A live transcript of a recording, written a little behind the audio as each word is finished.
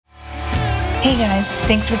Hey guys,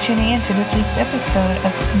 thanks for tuning in to this week's episode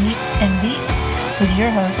of Meats and Beats with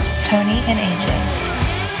your host, Tony and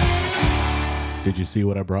AJ. Did you see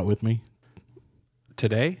what I brought with me?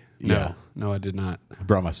 Today? Yeah. No, I did not. I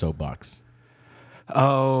brought my soapbox.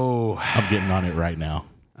 Oh, I'm getting on it right now.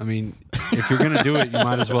 I mean, if you're going to do it, you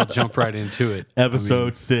might as well jump right into it.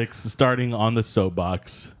 Episode 6, starting on the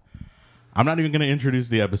soapbox. I'm not even going to introduce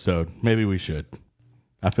the episode. Maybe we should.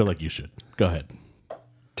 I feel like you should. Go ahead.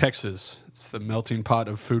 Texas, it's the melting pot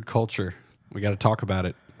of food culture. We got to talk about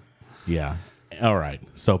it. Yeah. All right.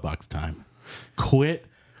 Soapbox time. Quit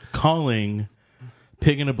calling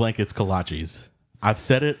pig in a blankets kolaches. I've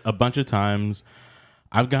said it a bunch of times.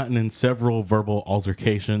 I've gotten in several verbal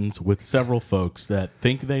altercations with several folks that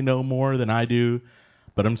think they know more than I do.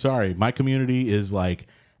 But I'm sorry. My community is like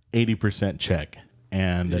 80% Czech.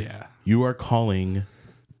 And you are calling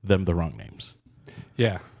them the wrong names.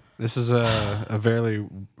 Yeah. This is a very,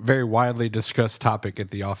 very widely discussed topic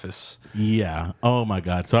at the office. Yeah. Oh, my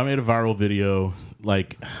God. So I made a viral video,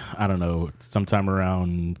 like, I don't know, sometime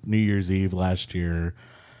around New Year's Eve last year.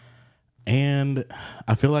 And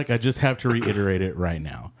I feel like I just have to reiterate it right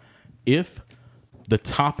now. If the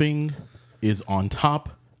topping is on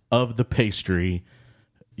top of the pastry,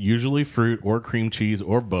 usually fruit or cream cheese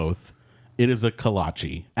or both, it is a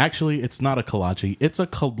kolache. Actually, it's not a kolache. It's a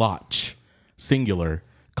kolache, singular.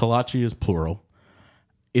 Kolache is plural.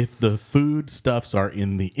 If the food stuffs are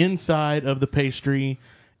in the inside of the pastry,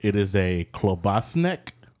 it is a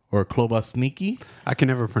klobasnek or klobasniki. I can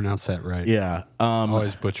never pronounce that right. Yeah. I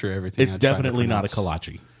always butcher everything. It's definitely not a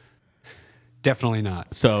kolache. Definitely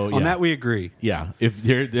not. So on that we agree. Yeah.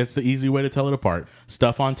 That's the easy way to tell it apart.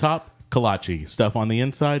 Stuff on top, kolache. Stuff on the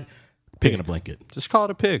inside, pig in a blanket. Just call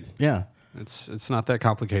it a pig. Yeah. It's not that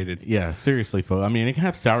complicated. Yeah, seriously, folks. I mean, it can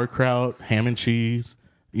have sauerkraut, ham and cheese,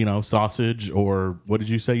 sausage, or what did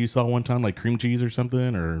you say you saw one time, like cream cheese or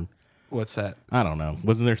something, or What's that? I don't know.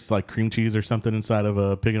 Wasn't there like cream cheese or something inside of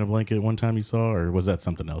a pig in a blanket one time you saw, or was that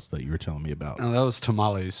something else that you were telling me about? No, that was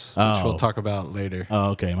tamales, which we'll talk about later.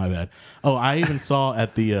 Oh, okay, my bad. Oh, I even saw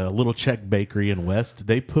at the Little Czech Bakery in West,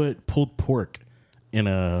 they put pulled pork in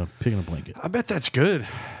a pig in a blanket. I bet that's good.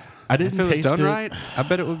 I didn't if it was taste done it. right, I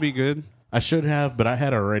bet it would be good. I should have, but I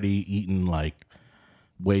had already eaten like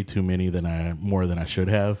way too many more than I should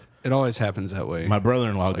have. It always happens that way. My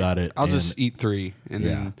brother-in-law got it. I'll just eat 3, and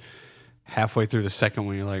then halfway through the second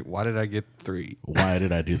one, you're like, why did I get 3? Why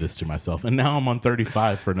did I do this to myself? And now I'm on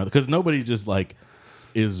 35 for another, because nobody just like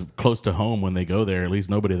is close to home when they go there. At least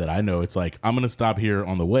nobody that I know. It's like, I'm going to stop here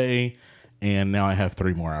on the way, and now I have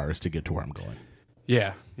 3 more hours to get to where I'm going.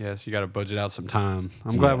 Yeah. Yes, you got to budget out some time.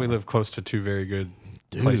 I'm glad we live close to 2 very good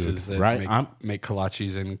places that make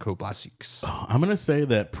kolaches and koblasiks. I'm going to say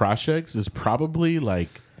that Proshex is probably like,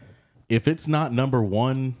 if it's not number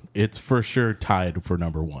 1, it's for sure tied for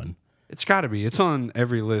number 1. It's got to be. It's on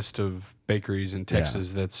every list of bakeries in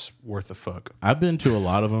Texas that's worth a fuck. I've been to a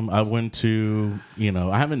lot of them. I went to,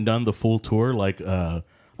 I haven't done the full tour like a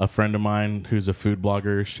friend of mine who's a food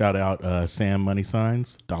blogger. Shout out Sam Money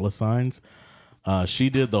Signs, Dollar Signs. She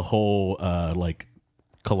did the whole like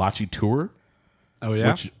kolache tour. Oh,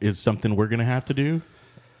 yeah? Which is something we're going to have to do.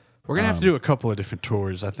 We're going to have to do a couple of different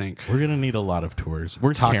tours, I think. We're going to need a lot of tours.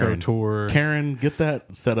 Where's Taco Karen? tour. Karen, get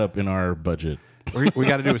that set up in our budget. We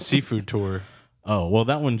got to do a seafood tour. Oh, well,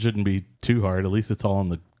 that one shouldn't be too hard. At least it's all on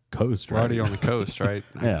the coast, right? We're already on the coast, right?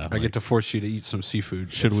 Yeah. I get to force you to eat some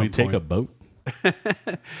seafood. Should we take a boat?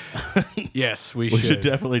 Yes, we We should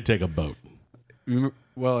definitely take a boat.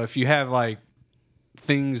 Well, if you have like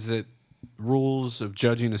rules of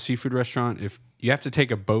judging a seafood restaurant, if you have to take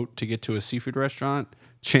a boat to get to a seafood restaurant,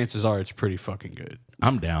 chances are it's pretty fucking good.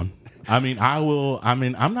 I'm down. I mean,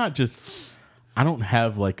 I'm not just, I don't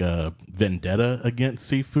have like a vendetta against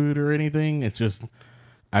seafood or anything. It's just,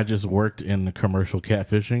 I just worked in the commercial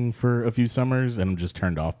catfishing for a few summers and I'm just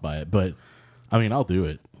turned off by it. But I mean, I'll do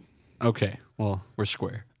it. Okay. Well, we're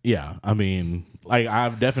square. Yeah. I mean, like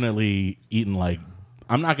I've definitely eaten like,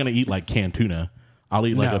 I'm not going to eat like canned tuna. I'll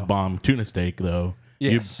eat like a bomb tuna steak though.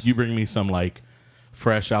 Yes. You bring me some like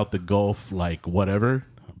fresh out the Gulf, like whatever,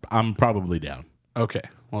 I'm probably down. Okay.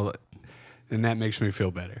 Well, then that makes me feel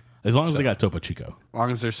better. As long as they got Topo Chico. As long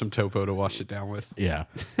as there's some topo to wash it down with. Yeah.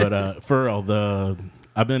 But for real,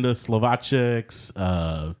 I've been to Slovacek's,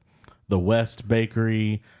 the West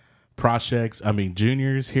Bakery, Proshex. I mean,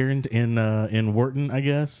 Junior's here in Wharton, I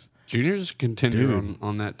guess. Junior's a contender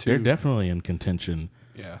on that too. They're definitely in contention.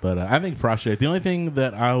 Yeah. But I think Proshex, the only thing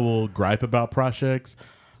that I will gripe about Proshex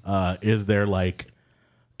is their like,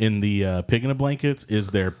 in the pig in a blankets, is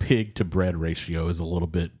their pig to bread ratio is a little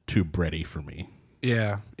bit too bready for me.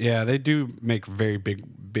 Yeah, they do make very big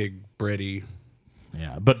bready.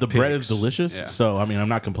 Yeah, but the bread is delicious. Yeah. So I mean, I'm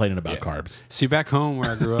not complaining about carbs. See, back home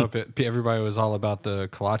where I grew up, everybody was all about the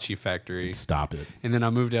kolache factory. Stop it. And then I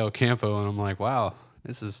moved to El Campo, and I'm like, wow,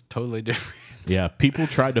 this is totally different. Yeah, people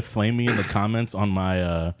tried to flame me in the comments on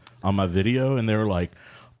my video, and they were like,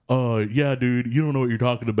 "Oh, yeah, dude, you don't know what you're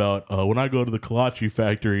talking about. When I go to the kolache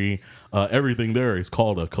factory, everything there is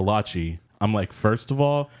called a kolache." I'm like, first of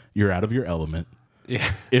all, you're out of your element.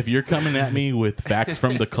 Yeah. If you're coming at me with facts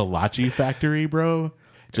from the kolache factory, bro,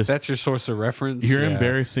 just that's your source of reference. You're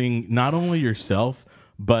embarrassing not only yourself,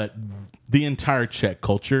 but the entire Czech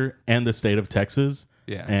culture and the state of Texas.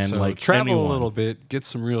 Yeah, and so like travel a little bit, get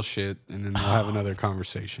some real shit, and then we'll have another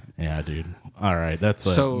conversation. Yeah, dude. All right, that's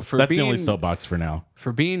the only soapbox for now.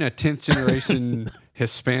 For being a 10th generation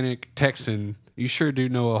Hispanic Texan, you sure do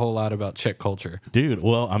know a whole lot about Czech culture, dude.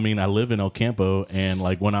 Well, I mean, I live in El Campo, and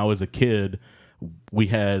like when I was a kid, we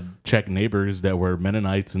had Czech neighbors that were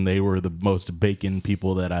Mennonites, and they were the most bacon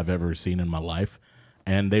people that I've ever seen in my life.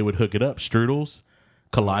 And they would hook it up, strudels,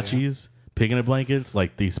 kolaches. Pig in a blankets,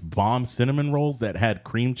 like these bomb cinnamon rolls that had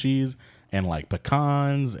cream cheese and like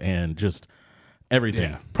pecans and just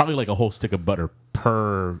everything. Yeah. Probably like a whole stick of butter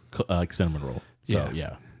per cinnamon roll. So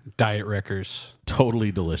yeah. Diet Wreckers.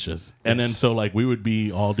 Totally delicious. And then so like we would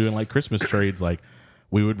be all doing like Christmas trades. Like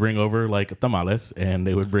we would bring over like tamales and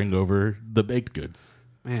they would bring over the baked goods.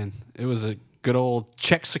 Man, it was a good old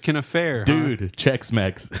Chexican affair, dude.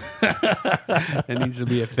 Chex-Mex. That needs to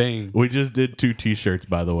be a thing. We just did 2 T-shirts,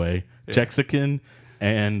 by the way. Yeah. Chexican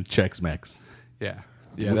and Chex-Mex. Yeah,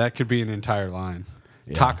 that could be an entire line.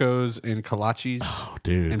 Yeah. Tacos and kolaches. Oh,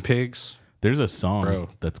 dude. And pigs. There's a song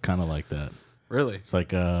that's kind of like that. Really? It's like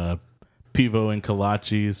Pivo and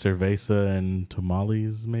kolaches, cerveza and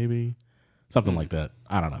tamales, maybe something like that.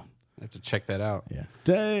 I don't know. I have to check that out. Yeah.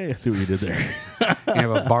 Dang, I see what you did there. You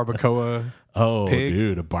have a barbacoa. Oh, pig.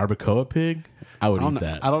 Dude, a barbacoa pig? I would eat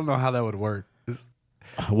that. I don't know how that would work.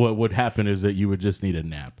 What would happen is that you would just need a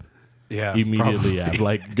nap. Yeah, immediately. Yeah,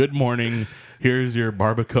 like good morning. Here's your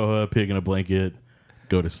barbacoa, pig in a blanket.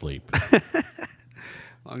 Go to sleep. As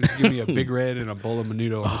long as you give me a Big Red and a bowl of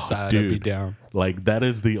menudo on the side, dude, I'd be down. Like that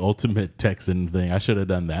is the ultimate Texan thing. I should have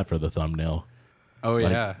done that for the thumbnail. Oh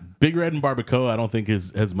like, yeah, Big Red and barbacoa. I don't think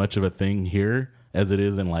is as much of a thing here as it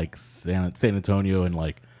is in like San Antonio and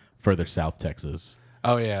like further south Texas.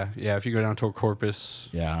 Oh yeah. If you go down toward Corpus,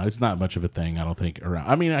 yeah, it's not much of a thing. I don't think around.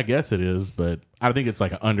 I mean, I guess it is, but I think it's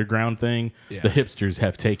like an underground thing. Yeah. The hipsters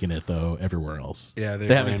have taken it though everywhere else. Yeah, they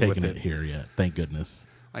haven't taken it here yet. Thank goodness.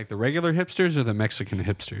 Like the regular hipsters or the Mexican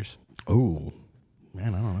hipsters? Oh,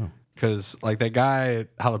 man, I don't know. Because like that guy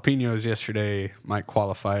at Jalapenos yesterday might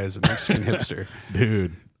qualify as a Mexican hipster,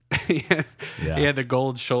 dude. He had the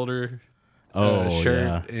gold shoulder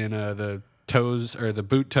shirt and the toes or the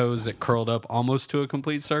boot toes that curled up almost to a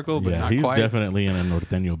complete circle, but not quite. He's definitely in a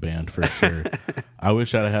norteño band for sure. I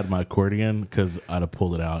wish I'd have had my accordion because I'd have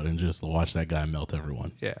pulled it out and just watched that guy melt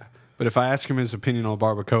everyone. Yeah, but if I ask him his opinion on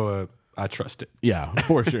barbacoa, I trust it. Yeah,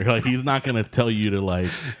 for sure. Like he's not going to tell you to like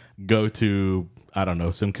go to, I don't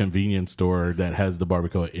know, some convenience store that has the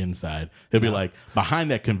barbacoa inside. He'll be like,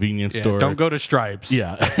 behind that convenience store. Don't go to Stripes.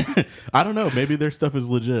 Yeah. I don't know. Maybe their stuff is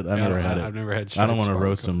legit. I've never had it. I've never had Stripes. I don't want to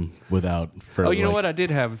roast them without further. Oh, you know what? I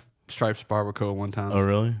did have Stripes barbacoa one time. Oh,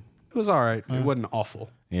 really? It was all right. It wasn't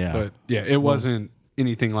awful. Yeah. But yeah, it wasn't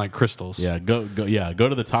anything like Crystals. Yeah, go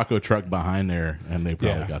to the taco truck behind there and they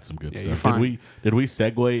probably got some good stuff. Did we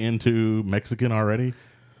segue into Mexican already?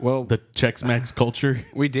 Well, the Chex-Mex culture.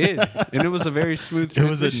 We did, and it was a very smooth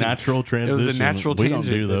transition. It was a natural transition. It was a natural tangent.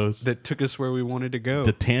 We don't do those. That took us where we wanted to go.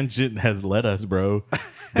 The tangent has led us, bro.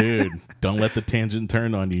 Dude, don't let the tangent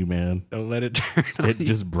turn on you, man. Don't let it turn on you. It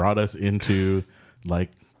just brought us into like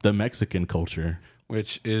the Mexican culture,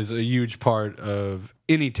 which is a huge part of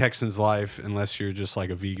any Texan's life, unless you're just like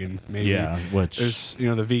a vegan. Maybe. Yeah, which there's the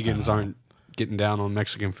vegans aren't getting down on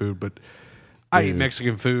Mexican food, but I eat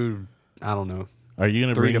Mexican food. I don't know. Are you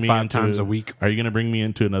going to bring me 5 times a week? Are you going to bring me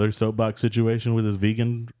into another soapbox situation with this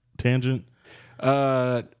vegan tangent?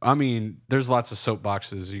 I mean, there's lots of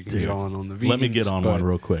soapboxes you can get on the vegans. Let me get on one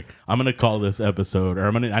real quick. I'm going to call this episode,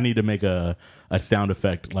 or I need to make a sound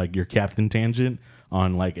effect like your Captain Tangent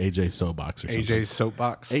on like AJ's soapbox or something. AJ's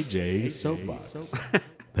soapbox. AJ's soapbox.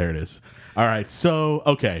 There it is. All right. So,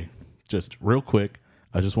 okay, just real quick.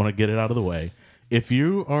 I just want to get it out of the way. If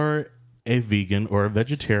you are a vegan or a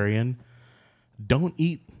vegetarian, don't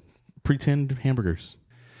eat pretend hamburgers.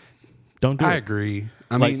 Don't do it. I agree.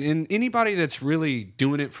 I mean, and anybody that's really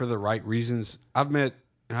doing it for the right reasons. I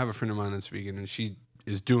have a friend of mine that's vegan, and she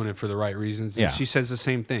is doing it for the right reasons. And she says the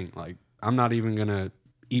same thing. Like, I'm not even going to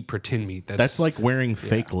eat pretend meat. That's like wearing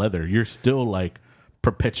fake leather. You're still like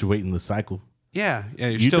perpetuating the cycle. Yeah,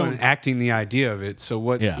 you're still enacting the idea of it. So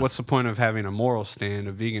what's the point of having a moral stand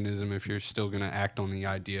of veganism if you're still going to act on the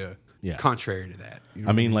idea contrary to that? You know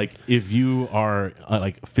I mean, like, if you are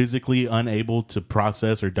like physically unable to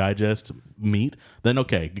process or digest meat, then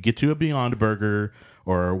okay, get you a Beyond Burger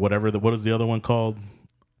or whatever. What is the other one called?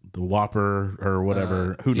 The Whopper or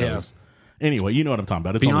whatever. Who knows? Anyway, you know what I'm talking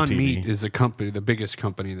about. It's Beyond on the TV. Meat is the biggest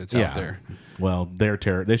company that's out there. Well,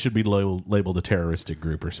 they should be labeled a terroristic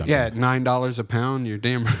group or something. Yeah, at $9 a pound, you're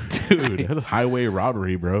damn right. Dude, that's highway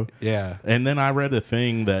robbery, bro. Yeah. And then I read a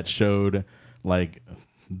thing that showed like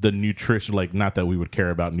the nutrition, like, not that we would care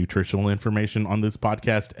about nutritional information on this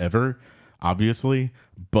podcast ever, obviously,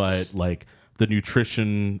 but like the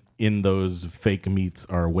nutrition in those fake meats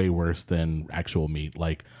are way worse than actual meat.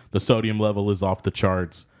 Like the sodium level is off the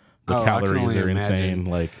charts. The calories are insane.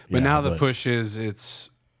 Like, but now the push is it's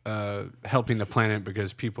helping the planet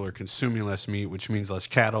because people are consuming less meat, which means less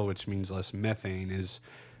cattle, which means less methane. Is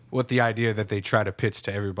what the idea that they try to pitch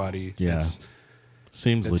to everybody. Yeah,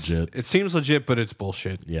 seems legit. It seems legit, but it's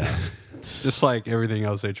bullshit. Yeah, just like everything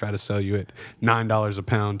else they try to sell you at $9 a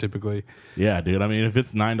pound, typically. Yeah, dude. I mean, if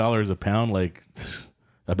it's $9 a pound, like,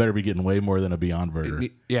 I better be getting way more than a Beyond Burger.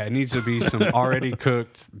 It needs to be some already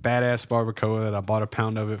cooked badass barbacoa that I bought a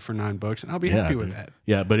pound of it for $9, and I'll be happy with that.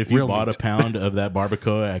 Yeah, but if you bought a pound of that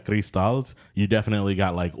barbacoa at Cristal's, you definitely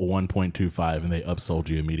got like 1.25, and they upsold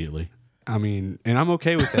you immediately. I mean, and I'm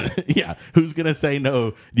okay with that. Yeah, who's gonna say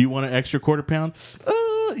no? Do you want an extra quarter pound?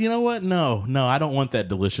 You know what? No, I don't want that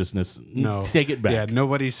deliciousness. No, take it back. Yeah,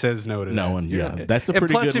 nobody says no to that. No one. Yeah, that's a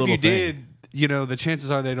pretty good little thing. Plus, if you did, the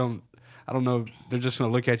chances are they don't. I don't know. They're just going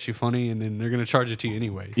to look at you funny, and then they're going to charge it to you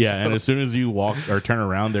anyway. Yeah, and as soon as you walk or turn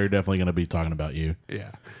around, they're definitely going to be talking about you.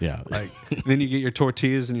 Yeah. Like, then you get your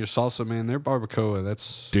tortillas and your salsa, man. Their barbacoa,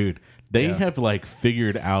 that's... Dude, they have, like,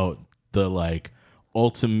 figured out the, like,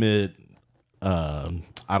 ultimate, I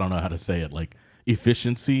don't know how to say it, like,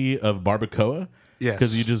 efficiency of barbacoa. Yes.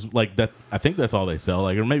 Because you just, like, that. I think that's all they sell.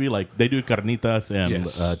 Like, or maybe, like, they do carnitas and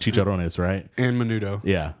chicharrones, right? And menudo.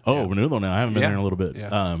 Yeah. Oh, menudo now. I haven't been there in a little bit.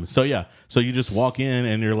 Yeah. So you just walk in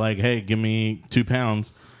and you're like, hey, give me 2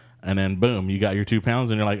 pounds. And then, boom, you got your 2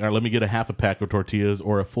 pounds. And you're like, all right, let me get a half a pack of tortillas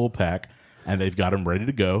or a full pack. And they've got them ready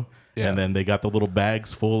to go. Yeah. And then they got the little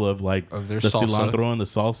bags full of, like, of their the salsa. cilantro and the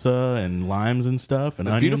salsa and limes and stuff and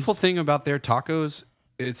onions. The beautiful thing about their tacos,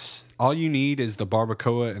 it's all you need is the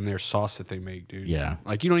barbacoa and their sauce that they make, dude. Yeah.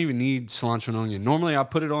 Like, you don't even need cilantro and onion. Normally, I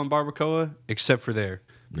put it on barbacoa, except for there.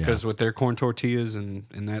 Because with their corn tortillas and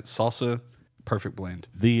that salsa, perfect blend.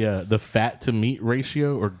 The fat to meat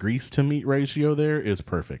ratio or grease to meat ratio there is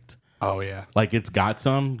perfect. Oh, yeah. Like, it's got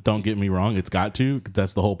some. Don't get me wrong. It's got to. 'Cause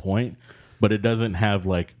that's the whole point. But it doesn't have,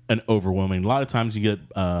 like, an overwhelming... A lot of times you get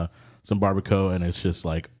some barbacoa and it's just,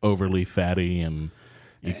 like, overly fatty and...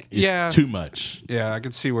 It's too much. Yeah, I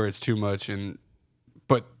can see where it's too much,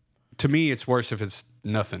 but to me, it's worse if it's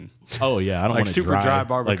nothing. Oh yeah, I don't like want it super dry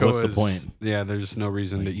barbacoa. Like, what's the point? Yeah, there's no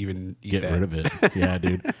reason to even get rid of it. Yeah,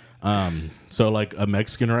 dude. So like a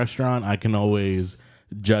Mexican restaurant, I can always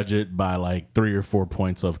judge it by like 3 or 4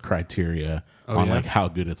 points of criteria on like how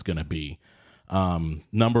good it's gonna be.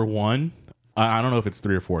 Number one. I don't know if it's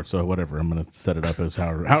 3 or 4, so whatever. I'm going to set it up as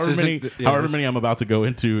however many I'm about to go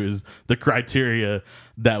into is the criteria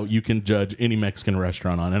that you can judge any Mexican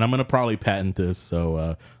restaurant on. And I'm going to probably patent this,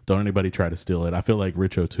 so don't anybody try to steal it. I feel like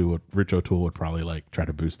Rich O'Toole would probably like try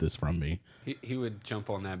to boost this from me. He would jump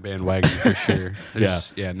on that bandwagon for sure.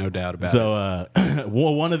 Yeah, no doubt about it. So,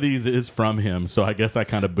 well, one of these is from him, so I guess I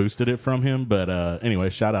kind of boosted it from him. But anyway,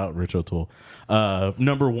 shout out Rich O'Toole.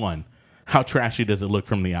 Number one, how trashy does it look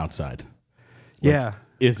from the outside? Like,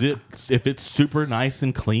 if it's super nice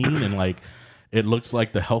and clean and like it looks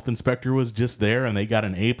like the health inspector was just there and they got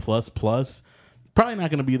an A++, probably not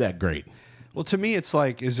going to be that great. Well, to me, it's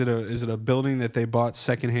like, is it a building that they bought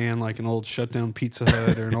secondhand, like an old shutdown Pizza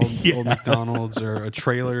Hut or an old McDonald's or a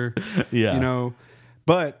trailer? Yeah, you know.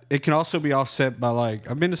 But it can also be offset by like,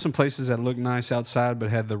 I've been to some places that look nice outside but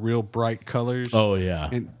had the real bright colors. Oh yeah,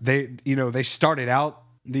 and they started out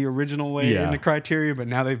the original way in the criteria, but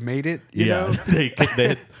now they've made it. You know?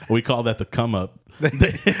 We call that the come up. They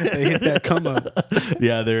hit that come up.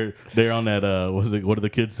 Yeah, they're on that. What do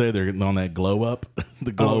the kids say? They're on that glow up.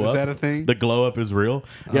 The glow up. Is that a thing? The glow up is real.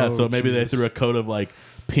 Yeah, so maybe they threw a coat of like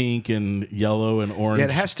pink and yellow and orange. Yeah,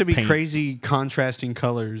 it has to be paint. Crazy contrasting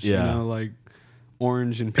colors. Yeah. You know, like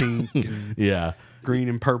orange and pink. And green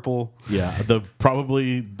and purple. Yeah,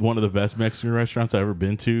 probably one of the best Mexican restaurants I've ever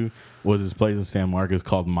been to was this place in San Marcos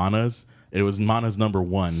called Mana's. It was Mana's number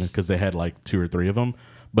one because they had like 2 or 3 of them.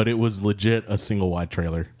 but it was legit a single wide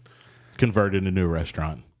trailer converted into a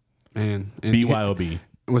restaurant. And BYOB.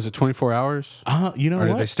 Was it 24 hours? You know Or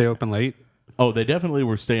did what? they stay open late? Oh, they definitely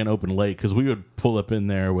were staying open late because we would pull up in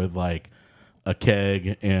there with like a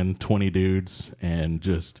keg and 20 dudes and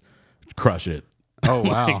just crush it. Oh,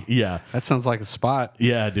 wow. Yeah. That sounds like a spot.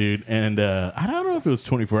 Yeah, dude. And I don't know if it was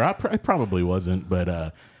 24. It probably wasn't, but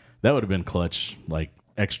that would have been clutch. Like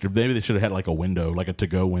extra. Maybe they should have had like a window, like a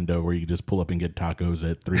to-go window where you could just pull up and get tacos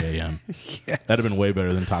at 3 a.m. Yes. That'd have been way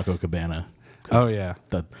better than Taco Cabana. Oh, yeah.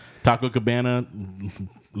 The Taco Cabana,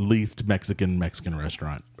 least Mexican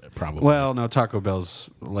restaurant, probably. Well, no, Taco Bell's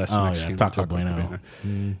less Mexican. Yeah, than Taco Bueno.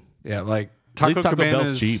 Cabana. Yeah, like Taco least Taco Cabana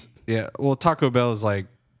Bell's is cheap. Yeah, well, Taco Bell is like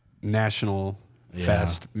national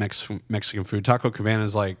fast Mexican food. Taco Cabana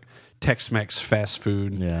is like Tex-Mex fast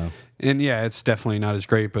food. Yeah. And yeah, it's definitely not as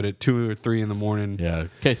great, but at 2 or 3 in the morning, Yeah,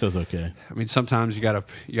 queso's okay. I mean, sometimes you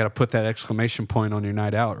gotta put that exclamation point on your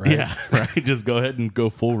night out, right? Yeah, right. Just go ahead and go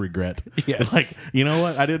full regret. Yes. Like, you know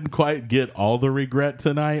what? I didn't quite get all the regret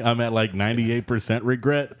tonight. I'm at like 98%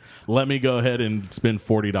 regret. Let me go ahead and spend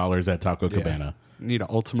 $40 at Taco Cabana. Need an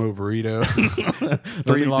Ultimo burrito, Let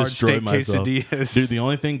 3 me large destroy steak myself. quesadillas. Dude, the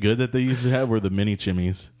only thing good that they used to have were the mini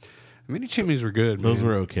chimneys. Mini chimneys were good. Those man.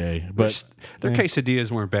 were okay, but Their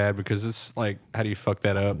quesadillas weren't bad because it's like, how do you fuck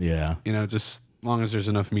that up? yeah, You know, just as long as there's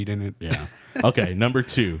enough meat in it. yeah. Okay, number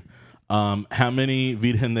 2. How many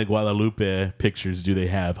Virgen de Guadalupe pictures do they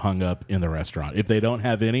have hung up in the restaurant? If they don't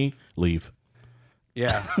have any, leave.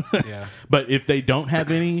 Yeah. Yeah. But if they don't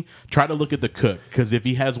have any, try to look at the cook, because if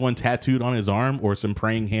he has one tattooed on his arm or some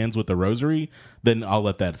praying hands with the rosary, then I'll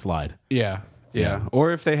let that slide. Yeah. Yeah.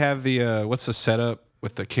 Or if they have the, what's the setup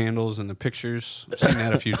with the candles and the pictures? I've seen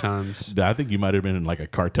that a few times. I think you might have been in like a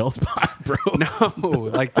cartel spot, bro. No,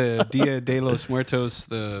 like the Dia de los Muertos,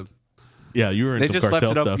 Yeah, you were in they some just cartel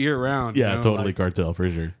left it up stuff. year round. Yeah, you know, totally like, cartel for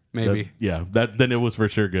sure. Maybe. Then it was for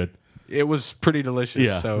sure good. it was pretty delicious.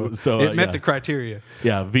 Yeah, So, so, it met yeah. the criteria.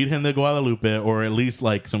 Yeah, Virgen de Guadalupe, or at least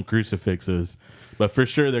like some crucifixes. But for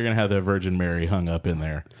sure, they're going to have the Virgin Mary hung up in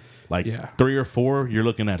there. Like 3 or 4, you're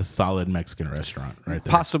looking at a solid Mexican restaurant right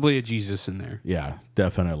there. Possibly a Jesus in there. Yeah,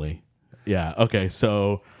 definitely. Yeah, okay,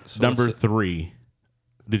 so number 3.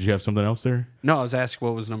 Did you have something else there? No, I was asking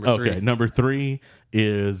what was number 3. Okay, number 3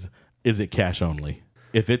 is it cash only?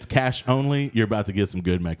 If it's cash only, you're about to get some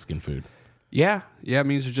good Mexican food. Yeah. Yeah, it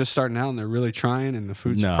means they're just starting out and they're really trying, and the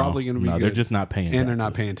food's probably going to be good. they're just not paying And they're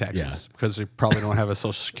not taxes. paying taxes Yeah. because they probably don't have a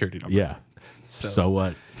social security number. Yeah. So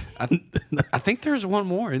what? I think there's one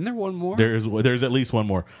more. Isn't there one more? There's at least one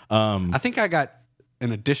more. I think I got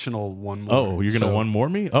an additional one more. Oh, you're gonna one more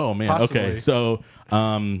me? Oh man. Possibly. Okay. So,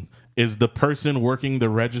 is the person working the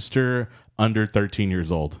register under 13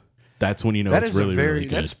 years old? That's when you know That it's is really, really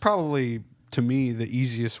good. That's probably, to me, the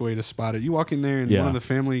easiest way to spot it. You walk in there and Yeah. one of the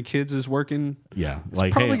family kids is working. Yeah,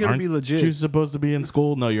 like probably hey, gonna aren't be legit. you supposed to be in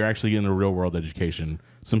school? No, you're actually getting a real world education.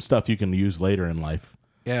 Some stuff you can use later in life.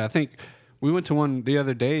 Yeah, I think we went to one the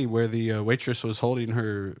other day where the waitress was holding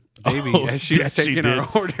her baby Oh, as she yeah, was taking her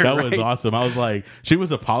did. order. That was right? awesome. I was like, she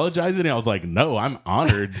was apologizing. And I was like, no, I'm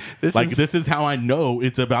honored. This this is how I know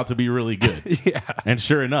it's about to be really good. Yeah. And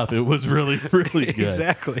sure enough, it was really, really good.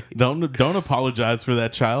 Exactly. Don't apologize for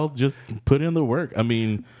that child. Just put in the work. I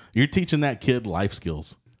mean, you're teaching that kid life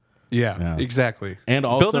skills. Yeah, exactly. And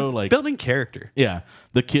also, building character. Yeah,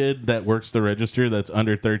 the kid that works the register that's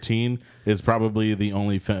under 13 is probably the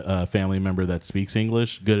only family member that speaks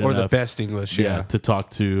English good Or enough. the best English, yeah. To talk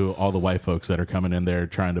to all the white folks that are coming in there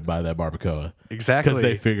trying to buy that barbacoa. Exactly. Because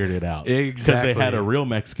they figured it out. Exactly. Because they had a real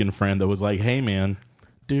Mexican friend that was like, hey, man,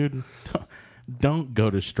 dude, don't go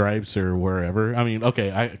to Stripes or wherever. I mean,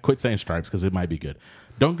 okay, I quit saying Stripes because it might be good.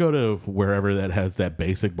 Don't go to wherever that has that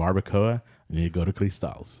basic barbacoa. You need to go to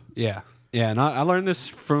Cristals. Yeah. Yeah, and I learned this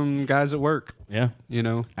from guys at work. Yeah. You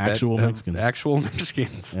know, Actual Mexicans. Actual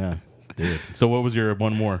Mexicans. Yeah, dude. So what was your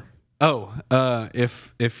one more? Oh,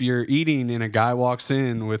 if you're eating and a guy walks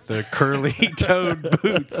in with the curly-toed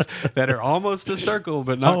boots that are almost a circle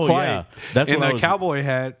but not quite, yeah. That's and what I a was, cowboy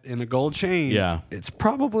hat and a gold chain, Yeah. it's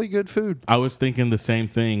probably good food. I was thinking the same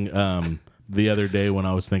thing the other day when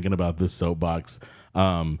I was thinking about this soapbox.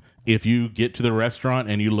 If you get to the restaurant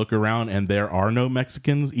and you look around and there are no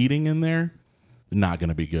Mexicans eating in there, not going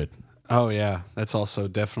to be good. Oh yeah, that's also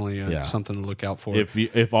definitely Yeah. something to look out for.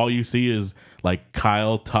 If all you see is like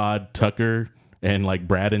Kyle, Todd, Tucker, and like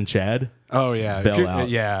Brad and Chad, oh yeah, bail out.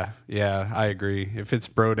 yeah, I agree. If it's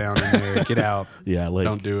bro down in there, get out. Yeah, like,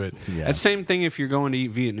 Don't do it. yeah. That's the same thing if you're going to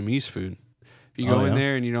eat Vietnamese food. If you go in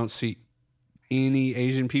there and you don't see any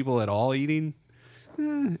Asian people at all eating,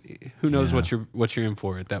 who knows what you're in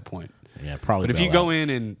for at that point. Yeah, probably. But if you go in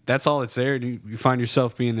and that's all that's there, and you find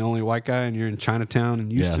yourself being the only white guy, and you're in Chinatown in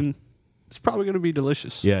Houston, it's probably going to be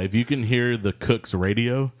delicious. Yeah, if you can hear the cook's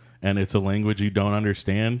radio and it's a language you don't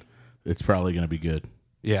understand, it's probably going to be good.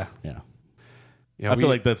 Yeah. I feel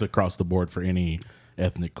like that's across the board for any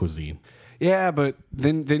ethnic cuisine. Yeah, but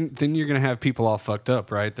then you're gonna have people all fucked up,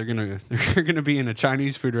 right? They're gonna be in a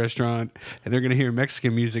Chinese food restaurant and they're gonna hear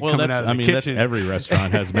Mexican music coming out of the kitchen. That's every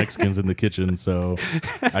restaurant has Mexicans in the kitchen, so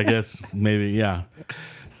I guess maybe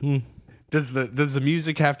Does the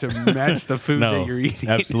music have to match the food that you're eating?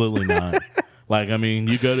 Absolutely not. Like, I mean,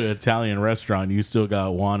 you go to an Italian restaurant, you still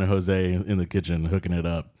got Juan and Jose in the kitchen hooking it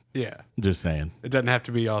up. Yeah, just saying. It doesn't have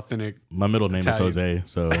to be authentic. My middle name Italian. is Jose,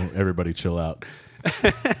 so everybody chill out.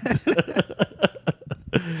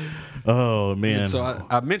 Oh man! And so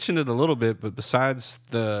I mentioned it a little bit, but besides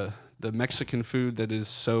the Mexican food that is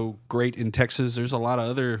so great in Texas, there's a lot of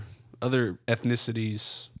other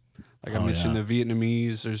ethnicities. Like I mentioned, the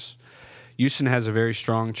Vietnamese. Houston has a very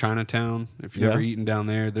strong Chinatown. If you've ever eaten down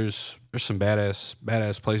there, there's some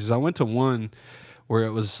badass places. I went to one where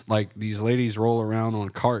it was like these ladies roll around on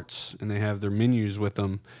carts and they have their menus with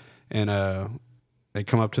them, and they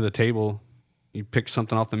come up to the table. You pick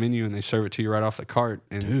something off the menu and they serve it to you right off the cart,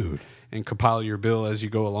 and compile your bill as you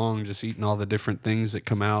go along, just eating all the different things that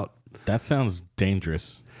come out. That sounds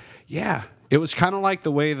dangerous. Yeah, it was kind of like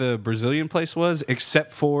the way the Brazilian place was,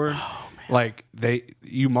 except for like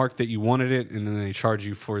you mark that you wanted it, and then they charge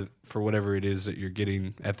you for whatever it is that you're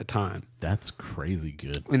getting at the time. That's crazy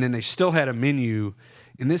good. And then they still had a menu,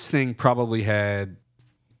 and this thing probably had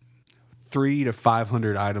 300 to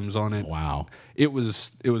 500 items on it. Wow, it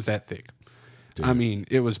was that thick. Dude. I mean,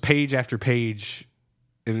 it was page after page,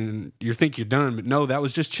 and you think you're done, but no, that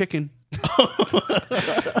was just chicken.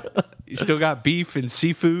 You still got beef and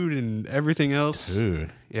seafood and everything else.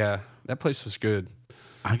 Dude. Yeah, that place was good.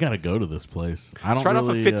 I got to go to this place. I don't It's right really,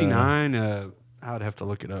 off of 59. I would have to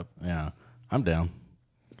look it up. Yeah, I'm down.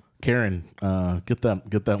 Karen, get that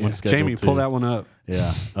one scheduled. Jamie, pull that one up.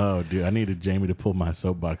 Yeah. Oh, dude, I needed Jamie to pull my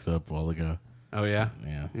soapbox up a while ago. Oh, yeah?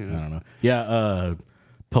 Yeah. I don't know. Yeah,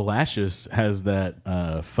 Palacios has that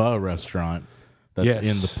pho restaurant that's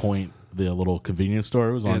in the Point, the little convenience store.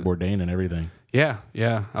 It was on Bourdain and everything. Yeah.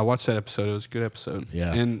 I watched that episode. It was a good episode.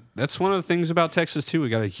 Yeah. And that's one of the things about Texas, too. We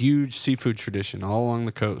got a huge seafood tradition all along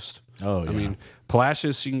the coast. Oh, yeah. I mean,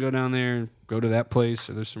 Palacios, you can go down there and go to that place.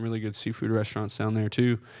 There's some really good seafood restaurants down there,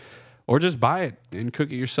 too. Or just buy it and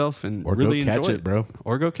cook it yourself and really enjoy it. Or go catch it, bro.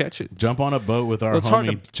 Or go catch it. Jump on a boat with our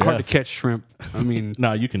homie It's Jeff. hard to catch shrimp. I mean...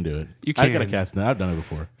 No, you can do it. You can. I got a cast net. I've done it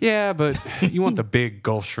before. Yeah, but you want the big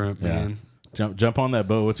Gulf shrimp, man. Jump on that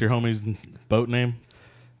boat. What's your homie's boat name?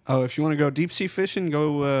 Oh, if you want to go deep sea fishing,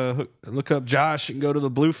 go look up Josh and go to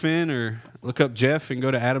the Bluefin, or look up Jeff and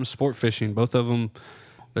go to Adams Sport Fishing. Both of them,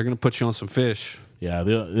 they're going to put you on some fish. Yeah,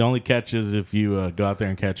 the only catch is if you go out there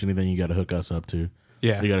and catch anything, you got to hook us up too.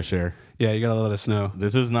 Yeah. You got to share. Yeah, you got to let us know.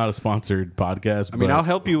 This is not a sponsored podcast. I mean, I'll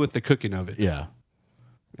help you with the cooking of it. Yeah.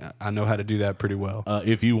 I know how to do that pretty well.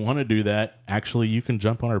 If you want to do that, actually, you can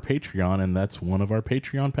jump on our Patreon, and that's one of our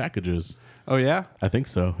Patreon packages. Oh, yeah? I think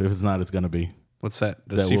so. If it's not, it's going to be. What's that?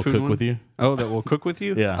 The that seafood we'll cook one? with you? Oh, that we'll cook with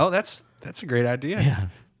you? Yeah. Oh, that's a great idea. Yeah.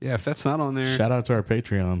 Yeah, if that's not on there. Shout out to our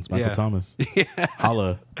Patreons, Michael Thomas. Yeah.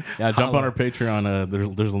 Holla. Yeah, jump on our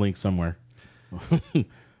Patreon. There's a link somewhere.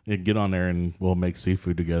 You get on there and we'll make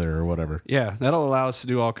seafood together or whatever. Yeah, that'll allow us to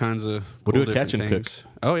do all kinds of We'll cool do a catch and things.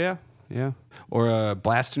 cook. Oh, yeah. Yeah. Or a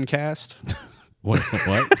blast and cast. What?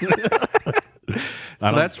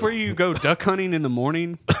 So that's where you go duck hunting in the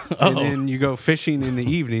morning, and then you go fishing in the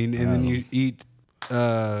evening, and then you eat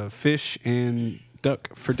fish and duck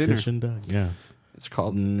for dinner. Fish and duck, yeah. It's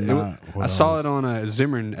called. I saw it on a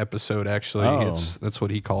Zimmern episode, actually. Oh. That's what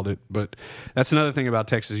he called it. But that's another thing about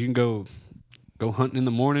Texas. You can go hunting in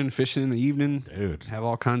the morning, fishing in the evening. Dude. Have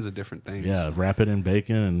all kinds of different things. Yeah, wrap it in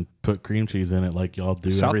bacon and put cream cheese in it like y'all do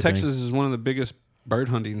South everything. Texas is one of the biggest bird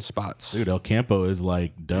hunting spots. Dude, El Campo is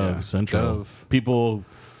like Dove Central. Dove. People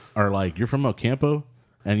are like, you're from El Campo?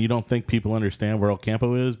 And you don't think people understand where El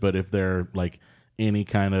Campo is, but if they're like any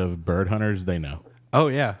kind of bird hunters, they know. Oh,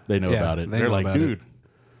 yeah. They know about it. They're like, dude, it.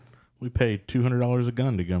 we paid $200 a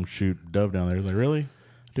gun to come shoot dove down there. It's like, really?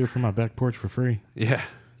 I do it from my back porch for free. Yeah,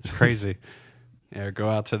 it's crazy. Yeah, go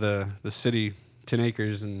out to the city, 10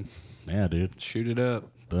 acres, and shoot it up.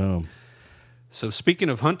 Boom. So speaking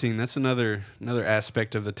of hunting, that's another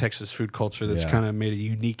aspect of the Texas food culture that's kind of made a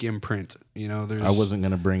unique imprint. You know, I wasn't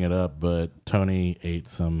going to bring it up, but Tony ate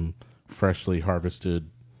some freshly harvested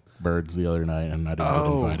birds the other night, and I didn't get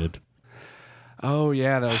invited. Oh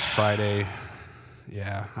yeah, that was Friday.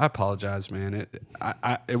 Yeah, I apologize, man.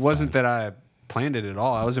 It wasn't that planned it at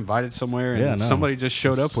all. I was invited somewhere, and somebody just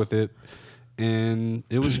showed up with it, and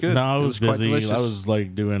it was good. No, I was quite busy. delicious. I was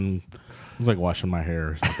like washing my hair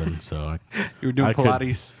or something. So you were doing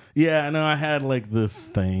Pilates. Yeah, no, I had like this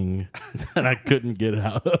thing that I couldn't get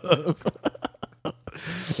out of.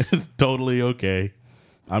 It's totally okay.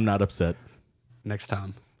 I'm not upset. Next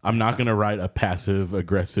time. I'm not going to write a passive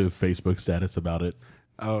aggressive Facebook status about it.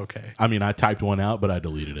 Oh, okay. I mean, I typed one out, but I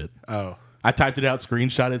deleted it. Oh. I typed it out,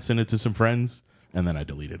 screenshot it, sent it to some friends, and then I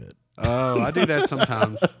deleted it. Oh, I do that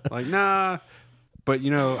sometimes. Like, nah. But,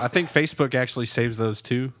 I think Facebook actually saves those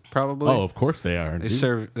too, probably. Oh, of course they are.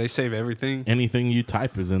 They save everything. Anything you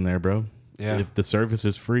type is in there, bro. Yeah. If the service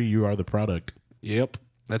is free, you are the product. Yep.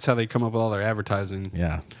 That's how they come up with all their advertising.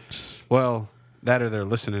 Yeah. Well, that or they're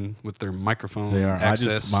listening with their microphone They are.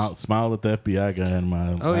 access. I just smiled at the FBI guy in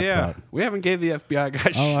my laptop. Yeah. We haven't gave the FBI guy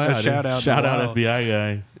a shout out. Shout out FBI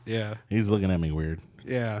guy. Yeah. He's looking at me weird.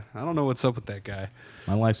 Yeah. I don't know what's up with that guy.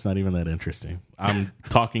 My life's not even that interesting. I'm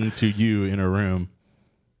talking to you in a room,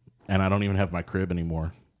 and I don't even have my crib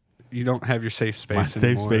anymore. You don't have your safe space My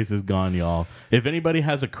anymore. safe space is gone, y'all. If anybody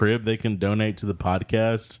has a crib they can donate to the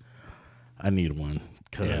podcast, I need one.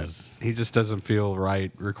 Because he just doesn't feel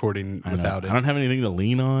right recording without it. I don't have anything to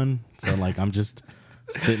lean on, so like I'm just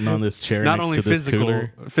sitting on this chair Not next only to this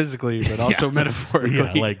cooler. physically, but also metaphorically.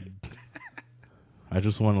 Yeah, like I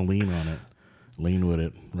just want to lean on it, lean with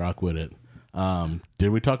it, rock with it. Did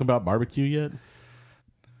we talk about barbecue yet?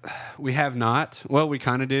 We have not. Well, we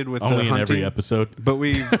kind of did with Only the in hunting, every episode. but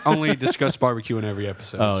we only discuss barbecue in every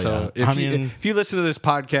episode. Oh, so yeah. if you listen to this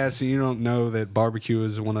podcast and you don't know that barbecue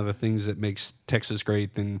is one of the things that makes Texas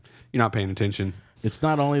great, then you're not paying attention. It's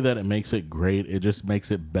not only that it makes it great; it just makes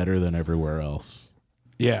it better than everywhere else.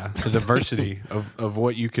 Yeah, the diversity of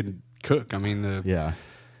what you can cook. I mean, the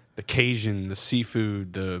Cajun, the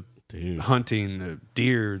seafood, the hunting, the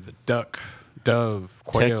deer, the duck. Dove,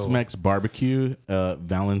 quail. Tex-Mex barbecue,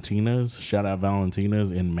 Valentina's. Shout out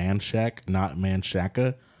Valentina's in Manchac, not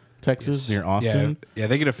Manchaca, Texas, near Austin. Yeah,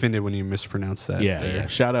 they get offended when you mispronounce that. Yeah.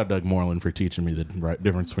 Shout out Doug Moreland for teaching me the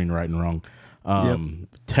difference between right and wrong.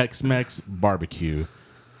 Tex-Mex barbecue,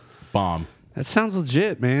 bomb. That sounds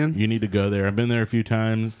legit, man. You need to go there. I've been there a few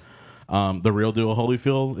times. The Real Deal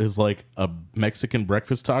Holyfield is like a Mexican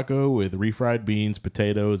breakfast taco with refried beans,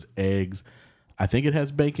 potatoes, eggs. I think it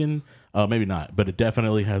has bacon. Maybe not, but it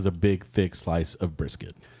definitely has a big, thick slice of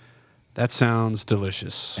brisket. That sounds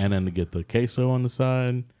delicious. And then to get the queso on the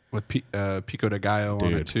side. With pico de gallo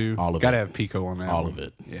on it, too. All of Gotta it. have pico on that All one. of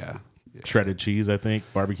it. Yeah. Shredded cheese, I think.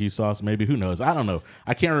 Barbecue sauce, maybe. Who knows? I don't know.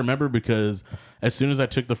 I can't remember because as soon as I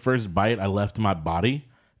took the first bite, I left my body.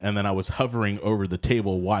 And then I was hovering over the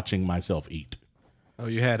table watching myself eat. Oh,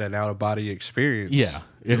 you had an out-of-body experience. Yeah.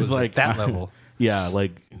 It was like that level. Yeah,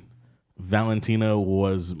 like Valentina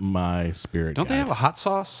was my spirit Don't guide. they have a hot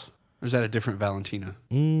sauce? Or is that a different Valentina?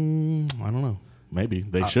 I don't know. Maybe.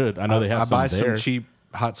 They should. I know they have I buy some there. some cheap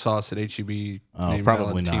hot sauce at HEB named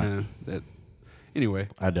probably Valentina. Anyway.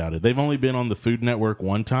 I doubt it. They've only been on the Food Network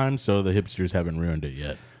one time, so the hipsters haven't ruined it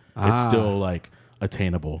yet. It's still like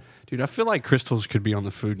attainable. Dude, I feel like Crystals could be on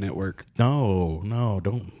the Food Network. No,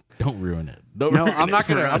 don't ruin it. Don't No, ruin I'm not it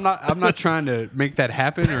for gonna. us. I'm not trying to make that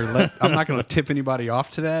happen, I'm not gonna tip anybody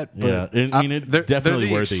off to that. But Yeah, I mean, it's definitely they're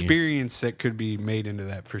the worthy. experience that could be made into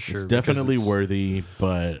that for sure. It's definitely because worthy,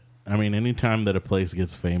 but I mean, anytime that a place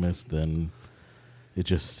gets famous, then it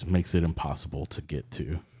just makes it impossible to get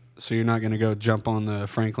to. So you're not gonna go jump on the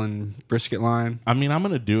Franklin brisket line? I mean, I'm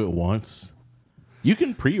gonna do it once. You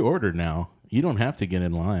can pre-order now. You don't have to get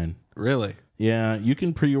in line. Really? Yeah, you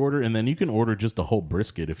can pre-order, and then you can order just a whole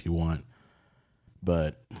brisket if you want.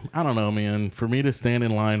 But I don't know, man. For me to stand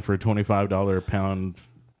in line for a $25 a pound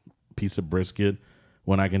piece of brisket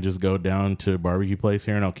when I can just go down to a barbecue place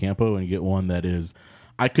here in El Campo and get one that is...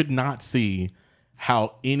 I could not see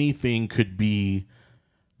how anything could be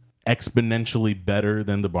exponentially better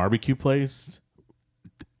than the barbecue place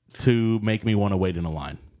to make me want to wait in a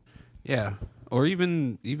line. Yeah. Or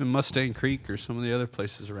even Mustang Creek or some of the other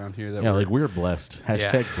places around here that we're blessed.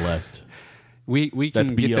 Hashtag blessed. We That's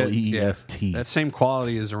can get BLEST. that same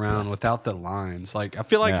quality is around without the lines. Like I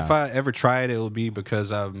feel like if I ever try it, it will be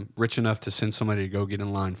because I'm rich enough to send somebody to go get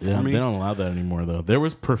in line for me. They don't allow that anymore though. There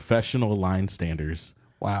was professional line standers.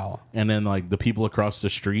 Wow. And then like the people across the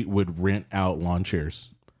street would rent out lawn chairs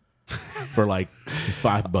for like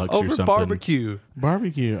 $5 or Over something.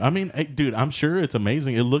 barbecue. I mean, hey, dude, I'm sure it's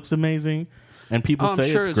amazing. It looks amazing. And people say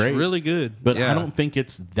it's great. really good. But I don't think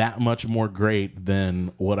it's that much more great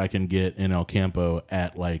than what I can get in El Campo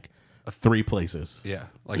at like 3 places. Yeah,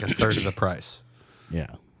 like a third of the price Yeah.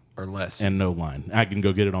 or less. And no line. I can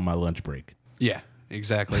go get it on my lunch break. Yeah.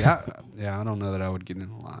 exactly. I don't know that I would get in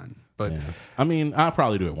the line, but Yeah. I mean, I'll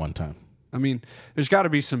probably do it one time. I mean, there's got to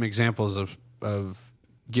be some examples of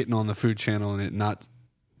getting on the Food Channel and it not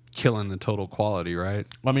killing the total quality, right?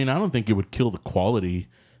 I mean, I don't think it would kill the quality.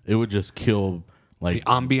 It would just kill like The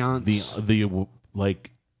ambiance, the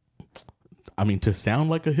like. I mean, to sound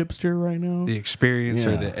like a hipster right now. the experience,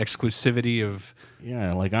 or Yeah. the exclusivity of.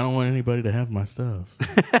 Yeah, like I don't want anybody to have my stuff.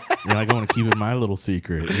 Like I want to keep it my little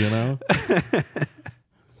secret, you know.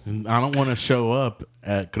 And I don't want to show up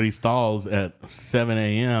at Cristal's at 7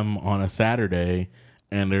 a.m. on a Saturday,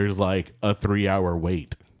 and there's like a 3-hour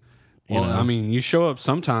wait. You Well, know? I mean, you show up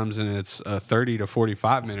sometimes and it's a 30 to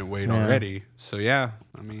 45 minute wait Yeah. already. So yeah,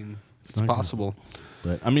 I mean, it's not possible.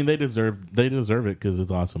 But I mean, they deserve it because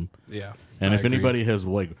it's awesome. Yeah. And I if agree. anybody has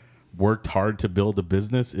like worked hard to build a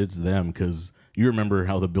business, it's them, because you remember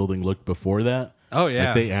how the building looked before that. Oh yeah.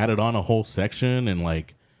 Like they added on a whole section, and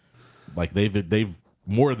like they've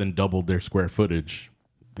more than doubled their square footage.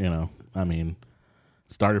 You know, I mean,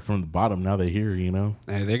 started from the bottom. Now they're here. You know,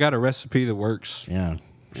 Hey, they got a recipe that works. yeah.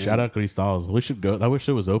 Shout out Cristal's. We should go. I wish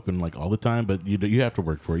it was open like all the time, but you have to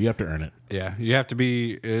work for it. You have to earn it. Yeah, you have to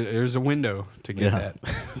be. There's a window to get Yeah.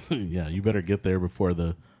 that. Yeah, you better get there before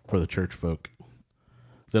the church folk.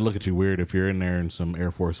 They look at you weird if you're in there in some Air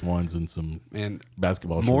Force Ones and some And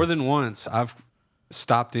basketball more shorts. than once, I've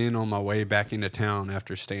stopped in on my way back into town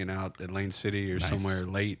after staying out at Lane City or somewhere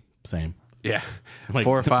late. Same. Yeah, Like-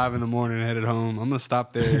 4 or 5 in the morning, headed home. I'm gonna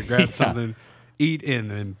stop there, grab something, eat, and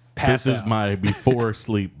then pass This is out. my before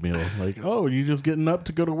sleep meal. Like, oh, you just getting up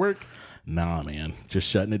to go to work? Nah, man, just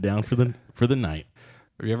shutting it down for the night.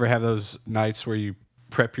 Have you ever have those nights where you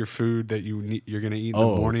prep your food that you're gonna eat in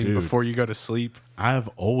Oh, the morning dude. before you go to sleep? I've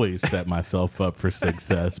always set myself up for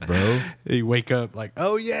success, bro. You wake up like,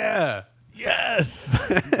 oh yeah, Yes,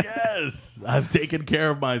 yes. I've taken care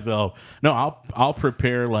of myself. No, I'll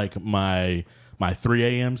prepare like my 3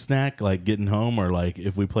 a.m. snack, like getting home, or like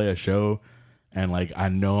if we play a show, and like I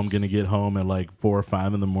know I'm gonna get home at like 4 or